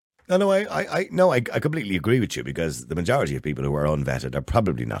 No, I completely agree with you, because the majority of people who are unvetted are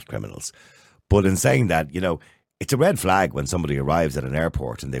probably not criminals. But in saying that, it's a red flag when somebody arrives at an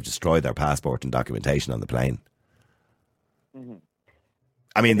airport and they've destroyed their passport and documentation on the plane. Mm-hmm.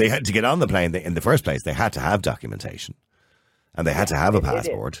 I mean, they had to get on the plane. In the first place, they had to have documentation, and they had to have a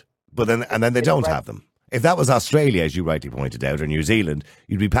passport. But then they don't have them. If that was Australia, as you rightly pointed out, or New Zealand,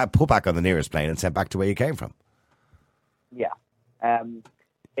 you'd be put back on the nearest plane and sent back to where you came from. Yeah.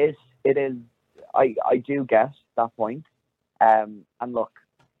 It is. I do get that point. And look,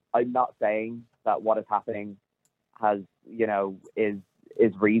 I'm not saying that what is happening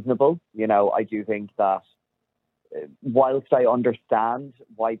is reasonable. I do think that whilst I understand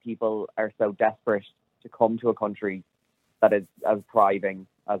why people are so desperate to come to a country that is as thriving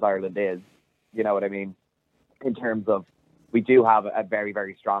as Ireland is, you know what I mean? In terms of, we do have a very,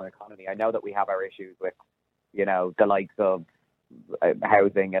 very strong economy. I know that we have our issues with, the likes of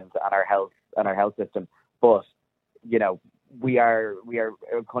housing and our health system, but we are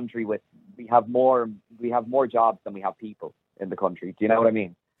a country with we have more jobs than we have people in the country. Do you know what I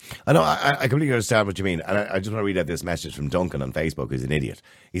mean? I know, I completely understand what you mean, and I just want to read out this message from Duncan on Facebook, who's an idiot.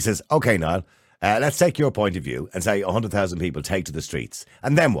 He says, okay, Niall, let's take your point of view and say 100,000 people take to the streets,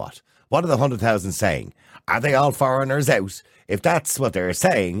 and then what? What are the 100,000 saying? Are they all foreigners out? If that's what they're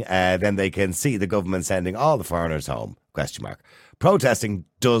saying, then they can see the government sending all the foreigners home. ? Protesting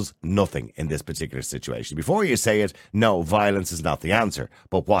does nothing in this particular situation. Before you say it, no, violence is not the answer.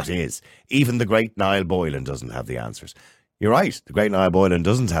 But what is? Even the great Niall Boylan doesn't have the answers. You're right, the great Niall Boylan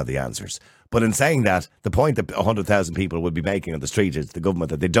doesn't have the answers. But in saying that, the point that 100,000 people would be making on the street is the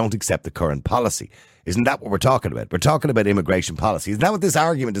government that they don't accept the current policy. Isn't that what we're talking about? We're talking about immigration policy. Isn't that what this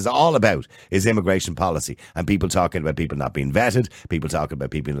argument is all about, is immigration policy? And people talking about people not being vetted, people talking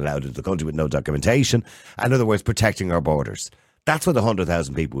about people being allowed into the country with no documentation. In other words, protecting our borders. That's what the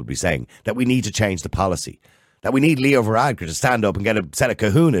 100,000 people would be saying, that we need to change the policy. That we need Leo Varadkar to stand up and get a set of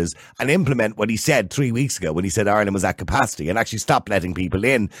kahunas and implement what he said 3 weeks ago when he said Ireland was at capacity, and actually stop letting people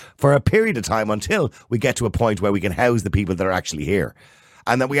in for a period of time until we get to a point where we can house the people that are actually here.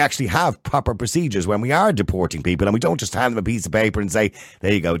 And that we actually have proper procedures when we are deporting people, and we don't just hand them a piece of paper and say,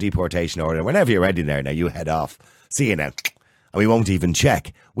 there you go, deportation order. Whenever you're ready there, now you head off. See you now. And we won't even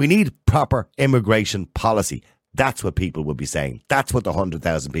check. We need proper immigration policy. That's what people would be saying. That's what the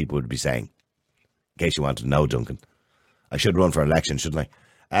 100,000 people would be saying. In case you wanted to know, Duncan. I should run for election, shouldn't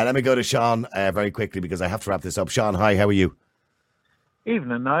I? Let me go to Sean very quickly because I have to wrap this up. Sean, hi, how are you?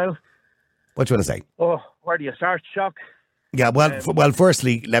 Evening, Niall. What do you want to say? Oh, where do you start, Shock? Yeah, well,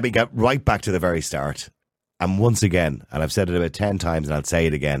 firstly, let me get right back to the very start. And once again, and I've said it about 10 times and I'll say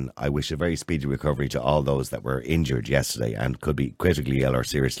it again, I wish a very speedy recovery to all those that were injured yesterday and could be critically ill or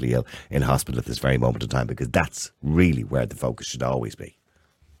seriously ill in hospital at this very moment in time, because that's really where the focus should always be.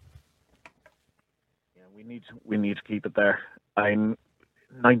 We need to keep it there. In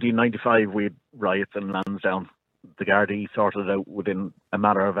 1995, we had riots in Lansdowne. The Gardaí sorted it out within a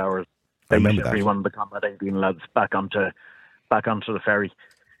matter of hours. I remember that. Everyone, the Combat 18 lads, back onto the ferry.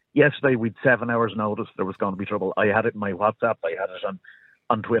 Yesterday, we'd 7 hours notice there was going to be trouble. I had it in my WhatsApp. I had it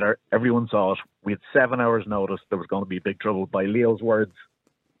on Twitter. Everyone saw it. We had 7 hours notice there was going to be big trouble. By Leo's words,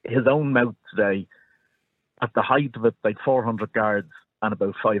 his own mouth today, at the height of it, like 400 guards and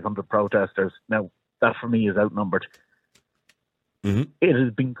about 500 protesters. Now, that for me is outnumbered. Mm-hmm. It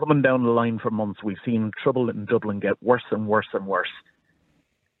has been coming down the line for months. We've seen trouble in Dublin get worse and worse and worse.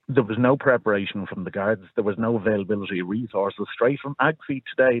 There was no preparation from the guards. There was no availability of resources. Straight from AGFI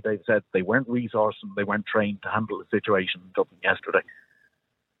today, they said they weren't resourced and they weren't trained to handle the situation in Dublin yesterday.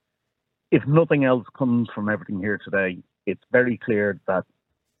 If nothing else comes from everything here today, it's very clear that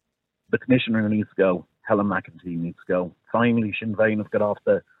the Commissioner needs to go. Helen McEntee needs to go. Finally, Sinn Féin have got off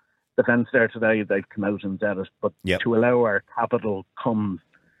the fence there today. They've come out and said it. But to allow our capital come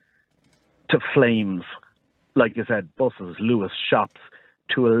to flames, like you said, buses, Lewis, shops,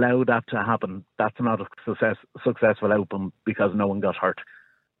 to allow that to happen, that's not a successful outcome because no one got hurt.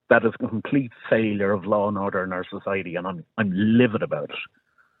 That is a complete failure of law and order in our society, and I'm livid about it.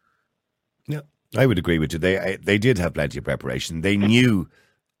 Yeah, I would agree with you. They did have plenty of preparation. They knew,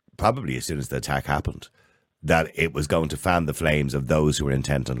 probably as soon as the attack happened, that it was going to fan the flames of those who were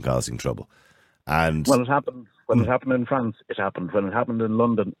intent on causing trouble. And when it happened in France, it happened. When it happened in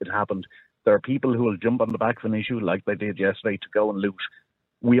London, it happened. There are people who will jump on the back of an issue like they did yesterday to go and loot.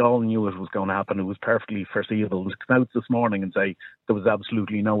 We all knew it was going to happen. It was perfectly foreseeable. To come out this morning and say there was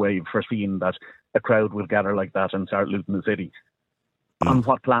absolutely no way of foreseeing that a crowd would gather like that and start looting the city. On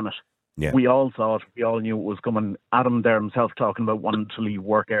what planet? Yeah. We all saw it. We all knew it was coming. Adam there himself talking about wanting to leave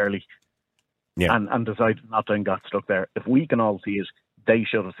work early. Yeah. And decided not to and got stuck there. If we can all see it, they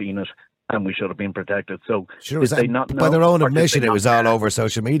should have seen it and we should have been protected. So sure, did they not know, by their own admission, it was all care? over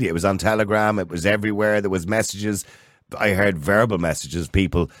social media. It was on Telegram. It was everywhere. There was messages. I heard verbal messages,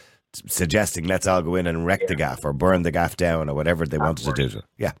 people suggesting let's all go in and wreck the gaff or burn the gaff down or whatever they wanted to do.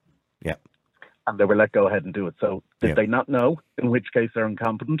 Yeah. And they were let go ahead and do it. So did they not know, in which case they're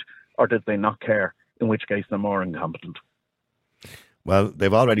incompetent, or did they not care, in which case they're more incompetent? Well,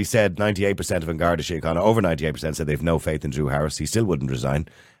 they've already said 98% of An Garda Síochána, over 98% said they've no faith in Drew Harris. He still wouldn't resign.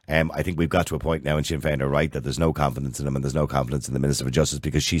 I think we've got to a point now in Sinn Féin are right that there's no confidence in him and there's no confidence in the Minister for Justice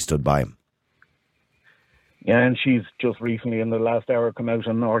because she stood by him. Yeah, and she's just recently in the last hour come out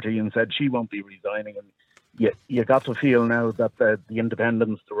on Norty and said she won't be resigning. And you got to feel now that the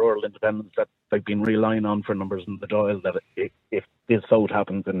independents, the rural independents that they've been relying on for numbers in the Dáil, that if this vote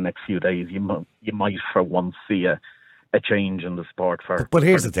happens in the next few days, you might for once see a change in the support for. But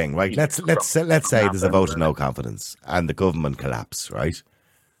here's the thing, right? Let's say there's a vote of no confidence and the government collapse, right?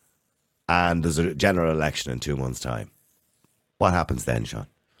 And there's a general election in 2 months' time. What happens then, Sean?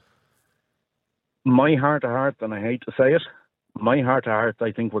 My heart to heart, and I hate to say it, my heart to heart,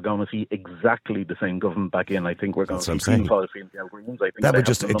 I think we're going to see exactly the same government back in. I think we're going to see Green policy in the Greens. I think that would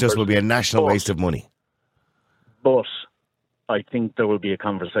just will be a national waste of money. But I think there will be a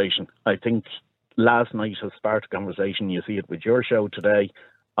conversation. I think last night has sparked a conversation. You see it with your show today.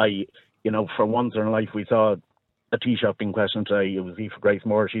 For once in our life, we saw a Taoiseach being questioned today. It was Aoife Grace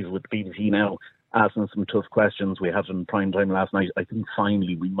Moore. She's with the BBC now, asking some tough questions. We had it in prime time last night. I think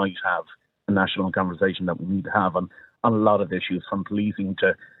finally we might have a national conversation that we need to have on a lot of issues, from policing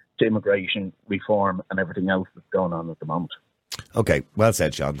to immigration reform and everything else that's going on at the moment. Okay, well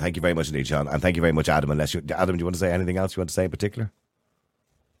said, Sean. Thank you very much indeed, Sean. And thank you very much, Adam. Adam, do you want to say anything else you want to say in particular?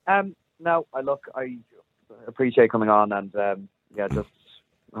 No, I appreciate coming on, and just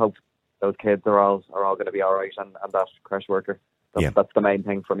hope those kids are all going to be all right, and that crash worker. That's the main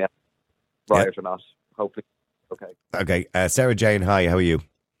thing from you, riot or not. Hopefully, okay. Okay, Sarah Jane, hi. How are you?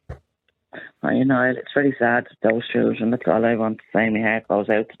 Hi, Niall. It's very sad, those children. That's all I want to say. My heart goes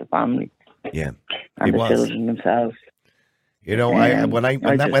out to the family. Yeah, and the children themselves. You know, when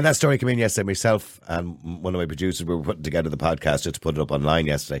that story came in yesterday, myself and one of my producers were putting together the podcast just to put it up online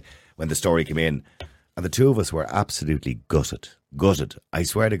yesterday when the story came in, and the two of us were absolutely gutted. I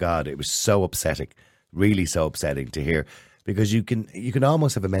swear to God, it was so upsetting, really so upsetting to hear, because you can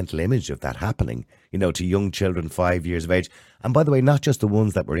almost have a mental image of that happening, you know, to young children 5 years of age. And by the way, not just the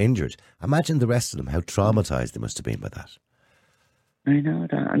ones that were injured. Imagine the rest of them, how traumatised they must have been by that. I know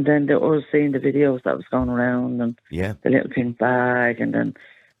that. And then they were seeing the videos that was going around, and the little pink bag, and then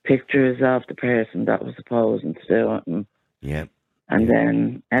pictures of the person that was supposing to do it. And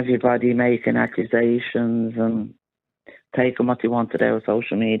then everybody making accusations and taking what they wanted out of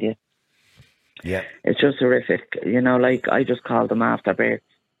social media. Yeah. It's just horrific. You know, like, I just call them after births.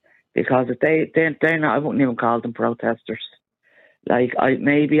 Because if they're not, I wouldn't even call them protesters. Like,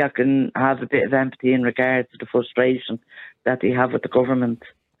 maybe I can have a bit of empathy in regards to the frustration that they have with the government.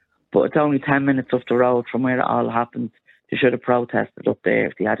 But it's only 10 minutes up the road from where it all happened. They should have protested up there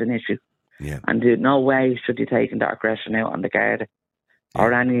if they had an issue. Yeah. And no way should they taken that aggression out on the Garda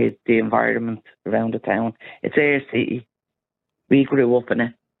or any of the environment around the town. It's our city. We grew up in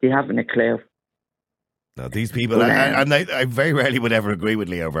it. They haven't a clue. No, these people, and I very rarely would ever agree with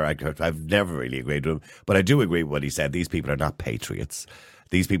Leo Varadkar. I've never really agreed with him, but I do agree with what he said. These people are not patriots.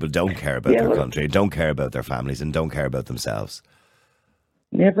 These people don't care about their country, don't care about their families, and don't care about themselves.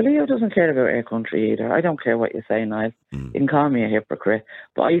 Yeah, but Leo doesn't care about our country either. I don't care what you say, Niall. You can call me a hypocrite,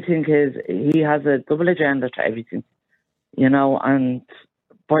 but I think he has a double agenda to everything, you know. And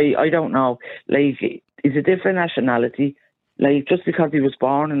I don't know, like, he's a different nationality. Like, just because he was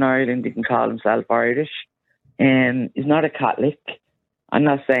born in Ireland, he can call himself Irish. He's not a Catholic. I'm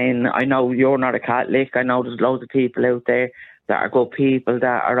not saying, I know you're not a Catholic. I know there's loads of people out there that are good people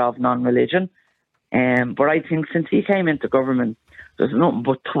that are of non-religion. But I think since he came into government, there's nothing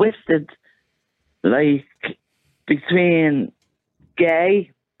but twisted, like, between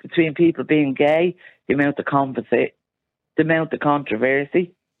people being gay, the amount of controversy,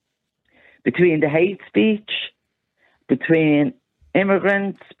 between the hate speech, between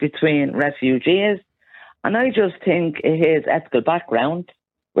immigrants, between refugees. And I just think his ethical background,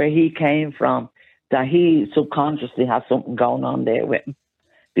 where he came from, that he subconsciously has something going on there with him.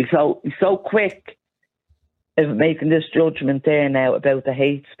 He's so quick of making this judgment there now about the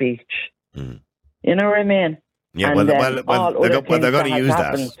hate speech. You know what I mean? Yeah, and they're going to use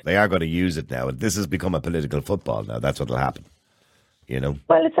happened. that. They are going to use it now. This has become a political football now. That's what will happen. You know?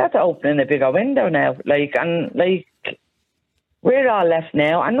 Well, it's at opening a bigger window now. We're all left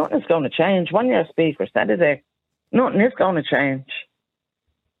now, and nothing's going to change. One of your speakers said it there. Nothing is going to change.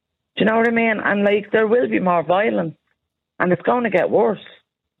 Do you know what I mean? And, like, there will be more violence, and it's going to get worse.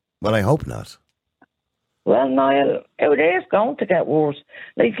 Well, I hope not. Well, Niall, it is going to get worse.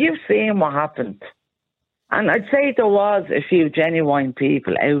 Like, you've seen what happened. And I'd say there was a few genuine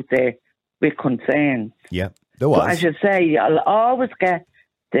people out there with concerns. Yeah, there was. But I should say, you'll always get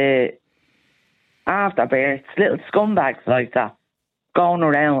the afterbirths, little scumbags like that, going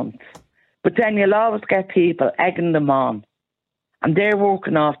around. But then you'll always get people egging them on. And they're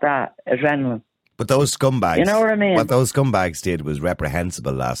working off that adrenaline. But those scumbags... You know what I mean? What those scumbags did was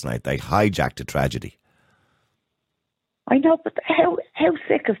reprehensible last night. They hijacked a tragedy. I know, but how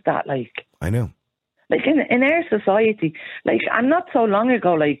sick is that, like? I know. Like, in our society, like, and not so long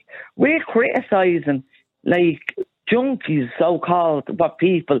ago, like, we're criticising, like, junkies, so-called, what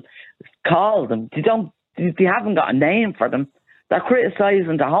people call them. They haven't got a name for them. They're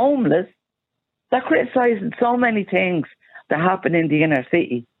criticising the homeless. They're criticising so many things that happen in the inner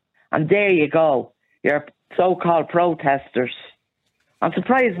city. And there you go, your so-called protesters. I'm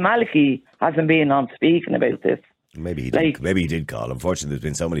surprised Maliki hasn't been on speaking about this. Maybe he did. Maybe he did call. Unfortunately, there's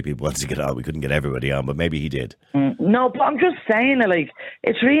been so many people wanting to get on. We couldn't get everybody on, but maybe he did. No, but I'm just saying, like,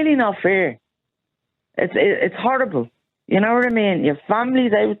 it's really not fair. It's horrible. You know what I mean? You have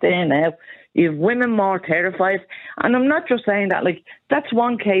families out there now. You have women more terrified. And I'm not just saying that. Like, that's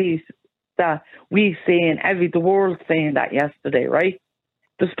one case that we've seen. The world's saying that yesterday, right?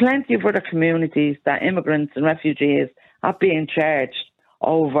 There's plenty of other communities that immigrants and refugees are being charged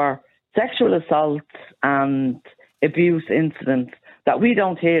over sexual assaults and abuse incidents that we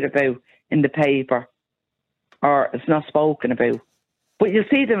don't hear about in the paper or it's not spoken about. But you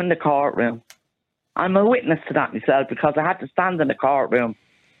see them in the courtroom. I'm a witness to that myself because I had to stand in the courtroom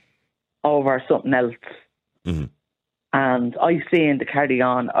over something else. Mm-hmm. And I seen the carry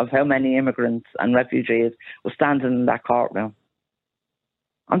on of how many immigrants and refugees were standing in that courtroom.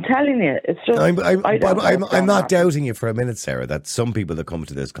 I'm telling you, it's just... I'm not doubting you for a minute, Sarah, that some people that come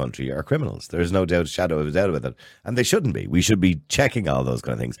to this country are criminals. There's no shadow of a doubt with it. And they shouldn't be. We should be checking all those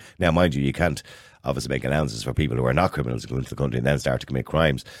kind of things. Now, mind you can't obviously make allowances for people who are not criminals who come into the country and then start to commit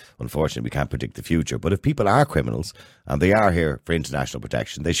crimes. Unfortunately, we can't predict the future. But if people are criminals and they are here for international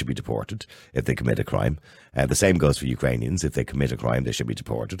protection, they should be deported if they commit a crime. The same goes for Ukrainians. If they commit a crime, they should be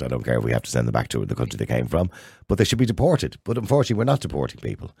deported. I don't care if we have to send them back to the country they came from, but they should be deported. But unfortunately, we're not deporting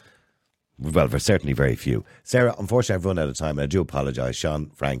people. Well, for certainly very few. Sarah, unfortunately, I've run out of time, and I do apologise. Sean,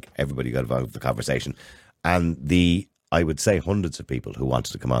 Frank, everybody got involved with the conversation. And I would say hundreds of people who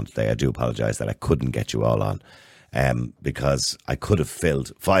wanted to come on today, I do apologise that I couldn't get you all on because I could have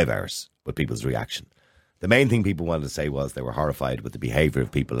filled 5 hours with people's reaction. The main thing people wanted to say was they were horrified with the behaviour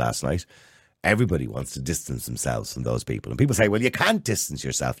of people last night. Everybody wants to distance themselves from those people. And people say, well, you can't distance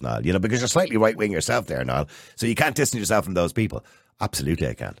yourself, Niall, because you're slightly right-wing yourself there, Niall, so you can't distance yourself from those people. Absolutely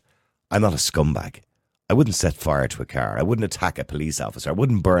I can. I'm not a scumbag. I wouldn't set fire to a car. I wouldn't attack a police officer. I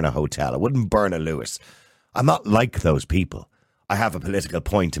wouldn't burn a hotel. I wouldn't burn a Lewis. I'm not like those people. I have a political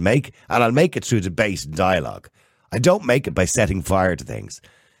point to make, and I'll make it through debate and dialogue. I don't make it by setting fire to things.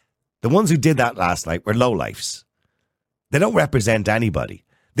 The ones who did that last night were lowlifes. They don't represent anybody.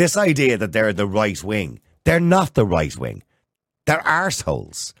 This idea that they're the right wing, they're not the right wing. They're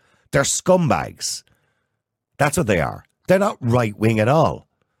arseholes. They're scumbags. That's what they are. They're not right wing at all.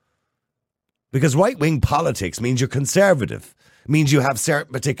 Because right wing politics means you're conservative. Means you have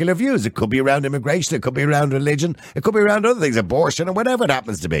certain particular views. It could be around immigration, it could be around religion, it could be around other things, abortion or whatever it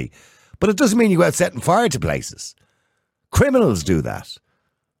happens to be. But it doesn't mean you go out setting fire to places. Criminals do that.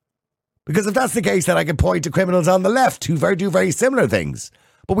 Because if that's the case, then I can point to criminals on the left who do very similar things.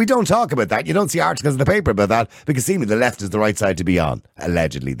 But we don't talk about that. You don't see articles in the paper about that because seemingly the left is the right side to be on,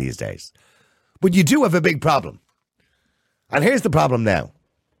 allegedly these days. But you do have a big problem. And here's the problem now.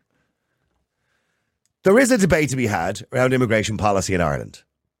 There is a debate to be had around immigration policy in Ireland,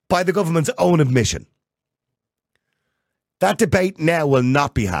 by the government's own admission. That debate now will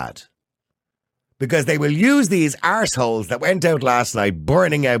not be had, because they will use these arseholes that went out last night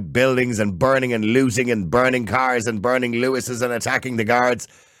burning out buildings and burning and looting and burning cars and burning Lewises and attacking the guards.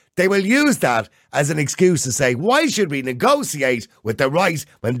 They will use that as an excuse to say, why should we negotiate with the right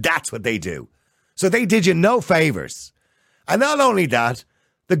when that's what they do? So they did you no favours. And not only that,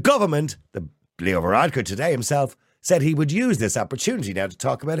 the government, Leo Varadkar today himself, said he would use this opportunity now to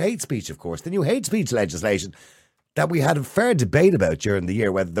talk about hate speech, of course. The new hate speech legislation that we had a fair debate about during the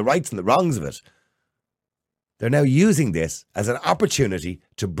year, whether the rights and the wrongs of it. They're now using this as an opportunity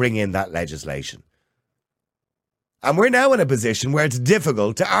to bring in that legislation. And we're now in a position where it's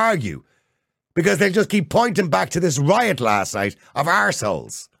difficult to argue because they just keep pointing back to this riot last night of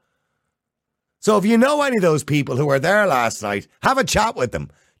arseholes. So if you know any of those people who were there last night, have a chat with them.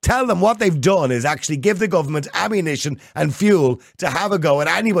 Tell them what they've done is actually give the government ammunition and fuel to have a go at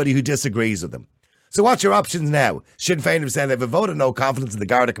anybody who disagrees with them. So what's your options now? Sinn Féin have said they've voted no confidence in the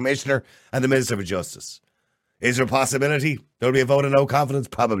Garda Commissioner and the Minister for Justice. Is there a possibility there'll be a vote of no confidence?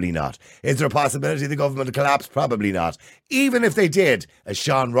 Probably not. Is there a possibility the government will collapse? Probably not. Even if they did, as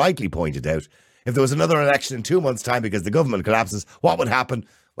Sean rightly pointed out, if there was another election in 2 months' time because the government collapses, what would happen?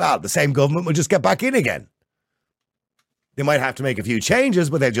 Well, the same government would just get back in again. They might have to make a few changes,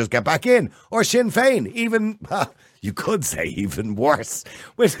 but they'll just get back in. Or Sinn Féin, even, you could say even worse.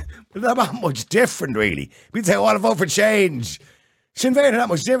 But they're not much different, really. We'd say, I want to vote for change. Sinn Féin are not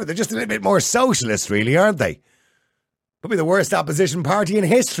much different. They're just a little bit more socialist, really, aren't they? Probably the worst opposition party in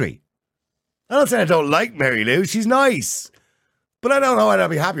history. I don't say I don't like Mary Lou. She's nice. But I don't know whether I'd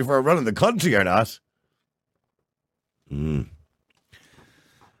be happy for her running the country or not.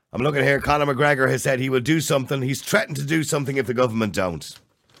 I'm looking here. Conor McGregor has said he will do something. He's threatened to do something if the government don't.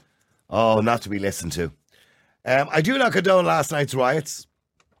 Oh, not to be listened to. I do not condone last night's riots.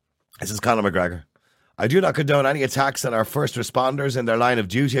 This is Conor McGregor. I do not condone any attacks on our first responders in their line of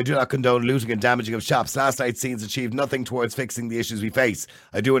duty. I do not condone looting and damaging of shops. Last night's scenes achieved nothing towards fixing the issues we face.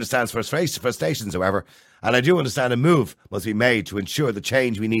 I do understand frustrations, however, and I do understand a move must be made to ensure the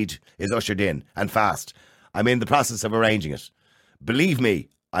change we need is ushered in, and fast. I'm in the process of arranging it. Believe me,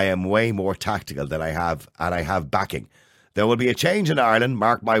 I am way more tactical than I have, and I have backing. There will be a change in Ireland,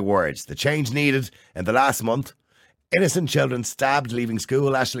 mark my words. The change needed in the last month Innocent children stabbed leaving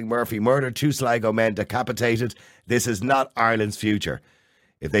school. Aisling Murphy murdered. 2 Sligo men decapitated. This is not Ireland's future.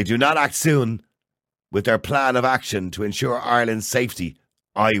 If they do not act soon with their plan of action to ensure Ireland's safety,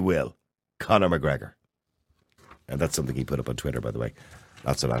 I will. Conor McGregor. And that's something he put up on Twitter, by the way,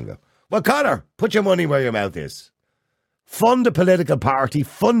 not so long ago. Well, Conor, put your money where your mouth is. Fund a political party,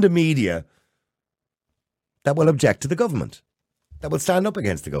 fund a media that will object to the government, that will stand up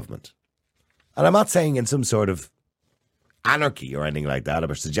against the government. And I'm not saying in some sort of anarchy or anything like that,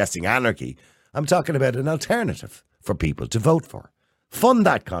 or suggesting anarchy. I'm talking about an alternative for people to vote for. Fund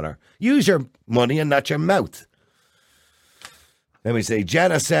that, Conor. Use your money and not your mouth. Let me see.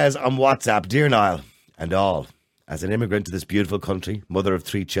 Jenna says on WhatsApp, Dear Niall and all, as an immigrant to this beautiful country, mother of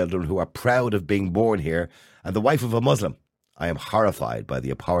 3 children who are proud of being born here, and the wife of a Muslim, I am horrified by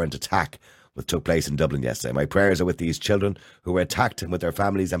the abhorrent attack that took place in Dublin yesterday. My prayers are with these children who were attacked and with their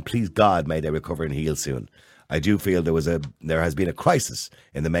families, and please God, may they recover and heal soon. I do feel there has been a crisis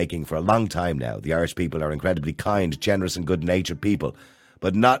in the making for a long time now. The Irish people are incredibly kind, generous and good-natured people,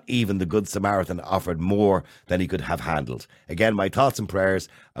 but not even the Good Samaritan offered more than he could have handled. Again, my thoughts and prayers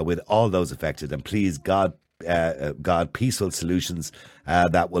are with all those affected, and please God, peaceful solutions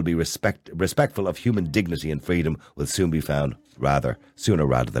that will be respectful of human dignity and freedom will soon be found, sooner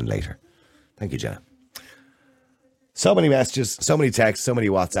rather than later. Thank you, Jenna. So many messages, so many texts, so many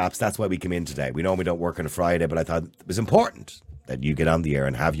WhatsApps. That's why we came in today. We normally don't work on a Friday, but I thought it was important that you get on the air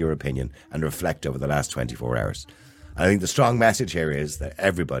and have your opinion and reflect over the last 24 hours. And I think the strong message here is that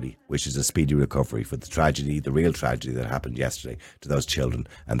everybody wishes a speedy recovery for the tragedy, the real tragedy that happened yesterday to those children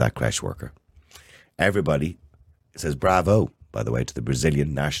and that creche worker. Everybody says bravo, by the way, to the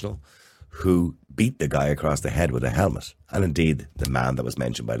Brazilian national who beat the guy across the head with a helmet. And indeed, the man that was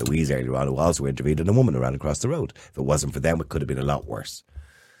mentioned by Louise earlier on who also intervened, and a woman who ran across the road. If it wasn't for them, it could have been a lot worse.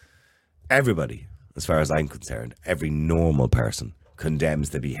 Everybody, as far as I'm concerned, every normal person condemns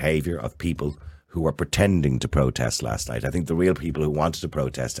the behaviour of people who were pretending to protest last night. I think the real people who wanted to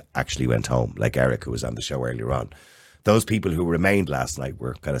protest actually went home, like Eric, who was on the show earlier on. Those people who remained last night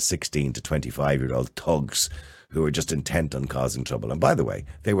were kind of 16 to 25-year-old thugs who were just intent on causing trouble. And by the way,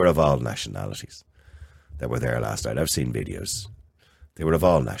 they were of all nationalities that were there last night. I've seen videos. They were of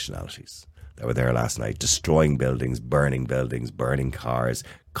all nationalities that were there last night, destroying buildings, burning cars,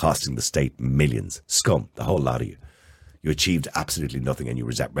 costing the state millions. Scum, the whole lot of you. You achieved absolutely nothing and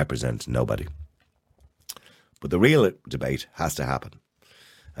you represent nobody. But the real debate has to happen.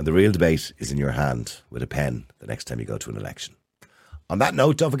 And the real debate is in your hand with a pen the next time you go to an election. On that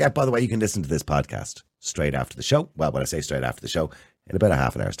note, don't forget, by the way, you can listen to this podcast straight after the show. Well, when I say straight after the show, in about a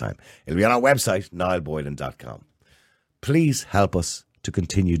half an hour's time. It'll be on our website, niallboylan.com. Please help us to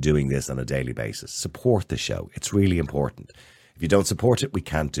continue doing this on a daily basis. Support the show. It's really important. If you don't support it, we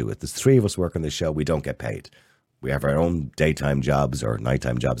can't do it. There's 3 of us work on this show. We don't get paid. We have our own daytime jobs or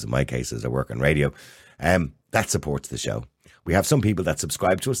nighttime jobs, in my case, as I work on radio. That supports the show. We have some people that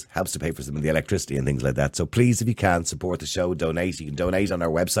subscribe to us, helps to pay for some of the electricity and things like that. So please, if you can, support the show, donate. You can donate on our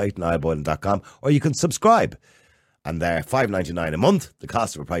website, niallboylan.com, or you can subscribe. And they're $5.99 a month, the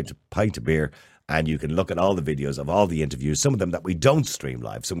cost of a pint of beer. And you can look at all the videos of all the interviews, some of them that we don't stream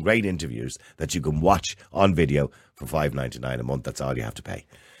live, some great interviews that you can watch on video for $5.99 a month. That's all you have to pay.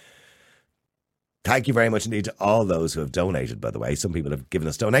 Thank you very much indeed to all those who have donated, by the way. Some people have given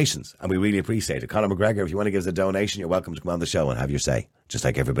us donations, and we really appreciate it. Conor McGregor, if you want to give us a donation, you're welcome to come on the show and have your say, just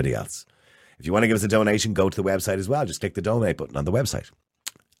like everybody else. If you want to give us a donation, go to the website as well. Just click the donate button on the website.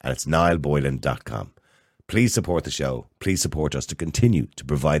 And it's niallboylan.com. Please support the show. Please support us to continue to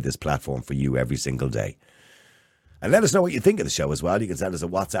provide this platform for you every single day. And let us know what you think of the show as well. You can send us a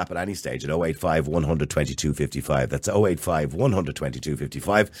WhatsApp at any stage at 085 100 22 55. That's 085 100 22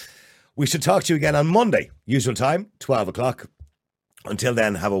 55. We should talk to you again on Monday, usual time, 12 o'clock. Until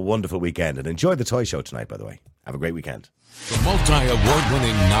then, have a wonderful weekend and enjoy the toy show tonight, by the way. Have a great weekend. The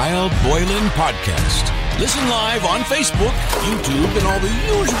multi-award-winning Niall Boylan Podcast. Listen live on Facebook, YouTube, and all the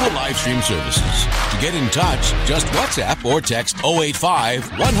usual live stream services. To get in touch, just WhatsApp or text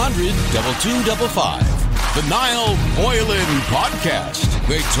 085 100 2255. The Niall Boylan Podcast.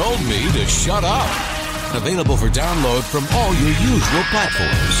 They told me to shut up. Available for download from all your usual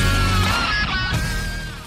platforms.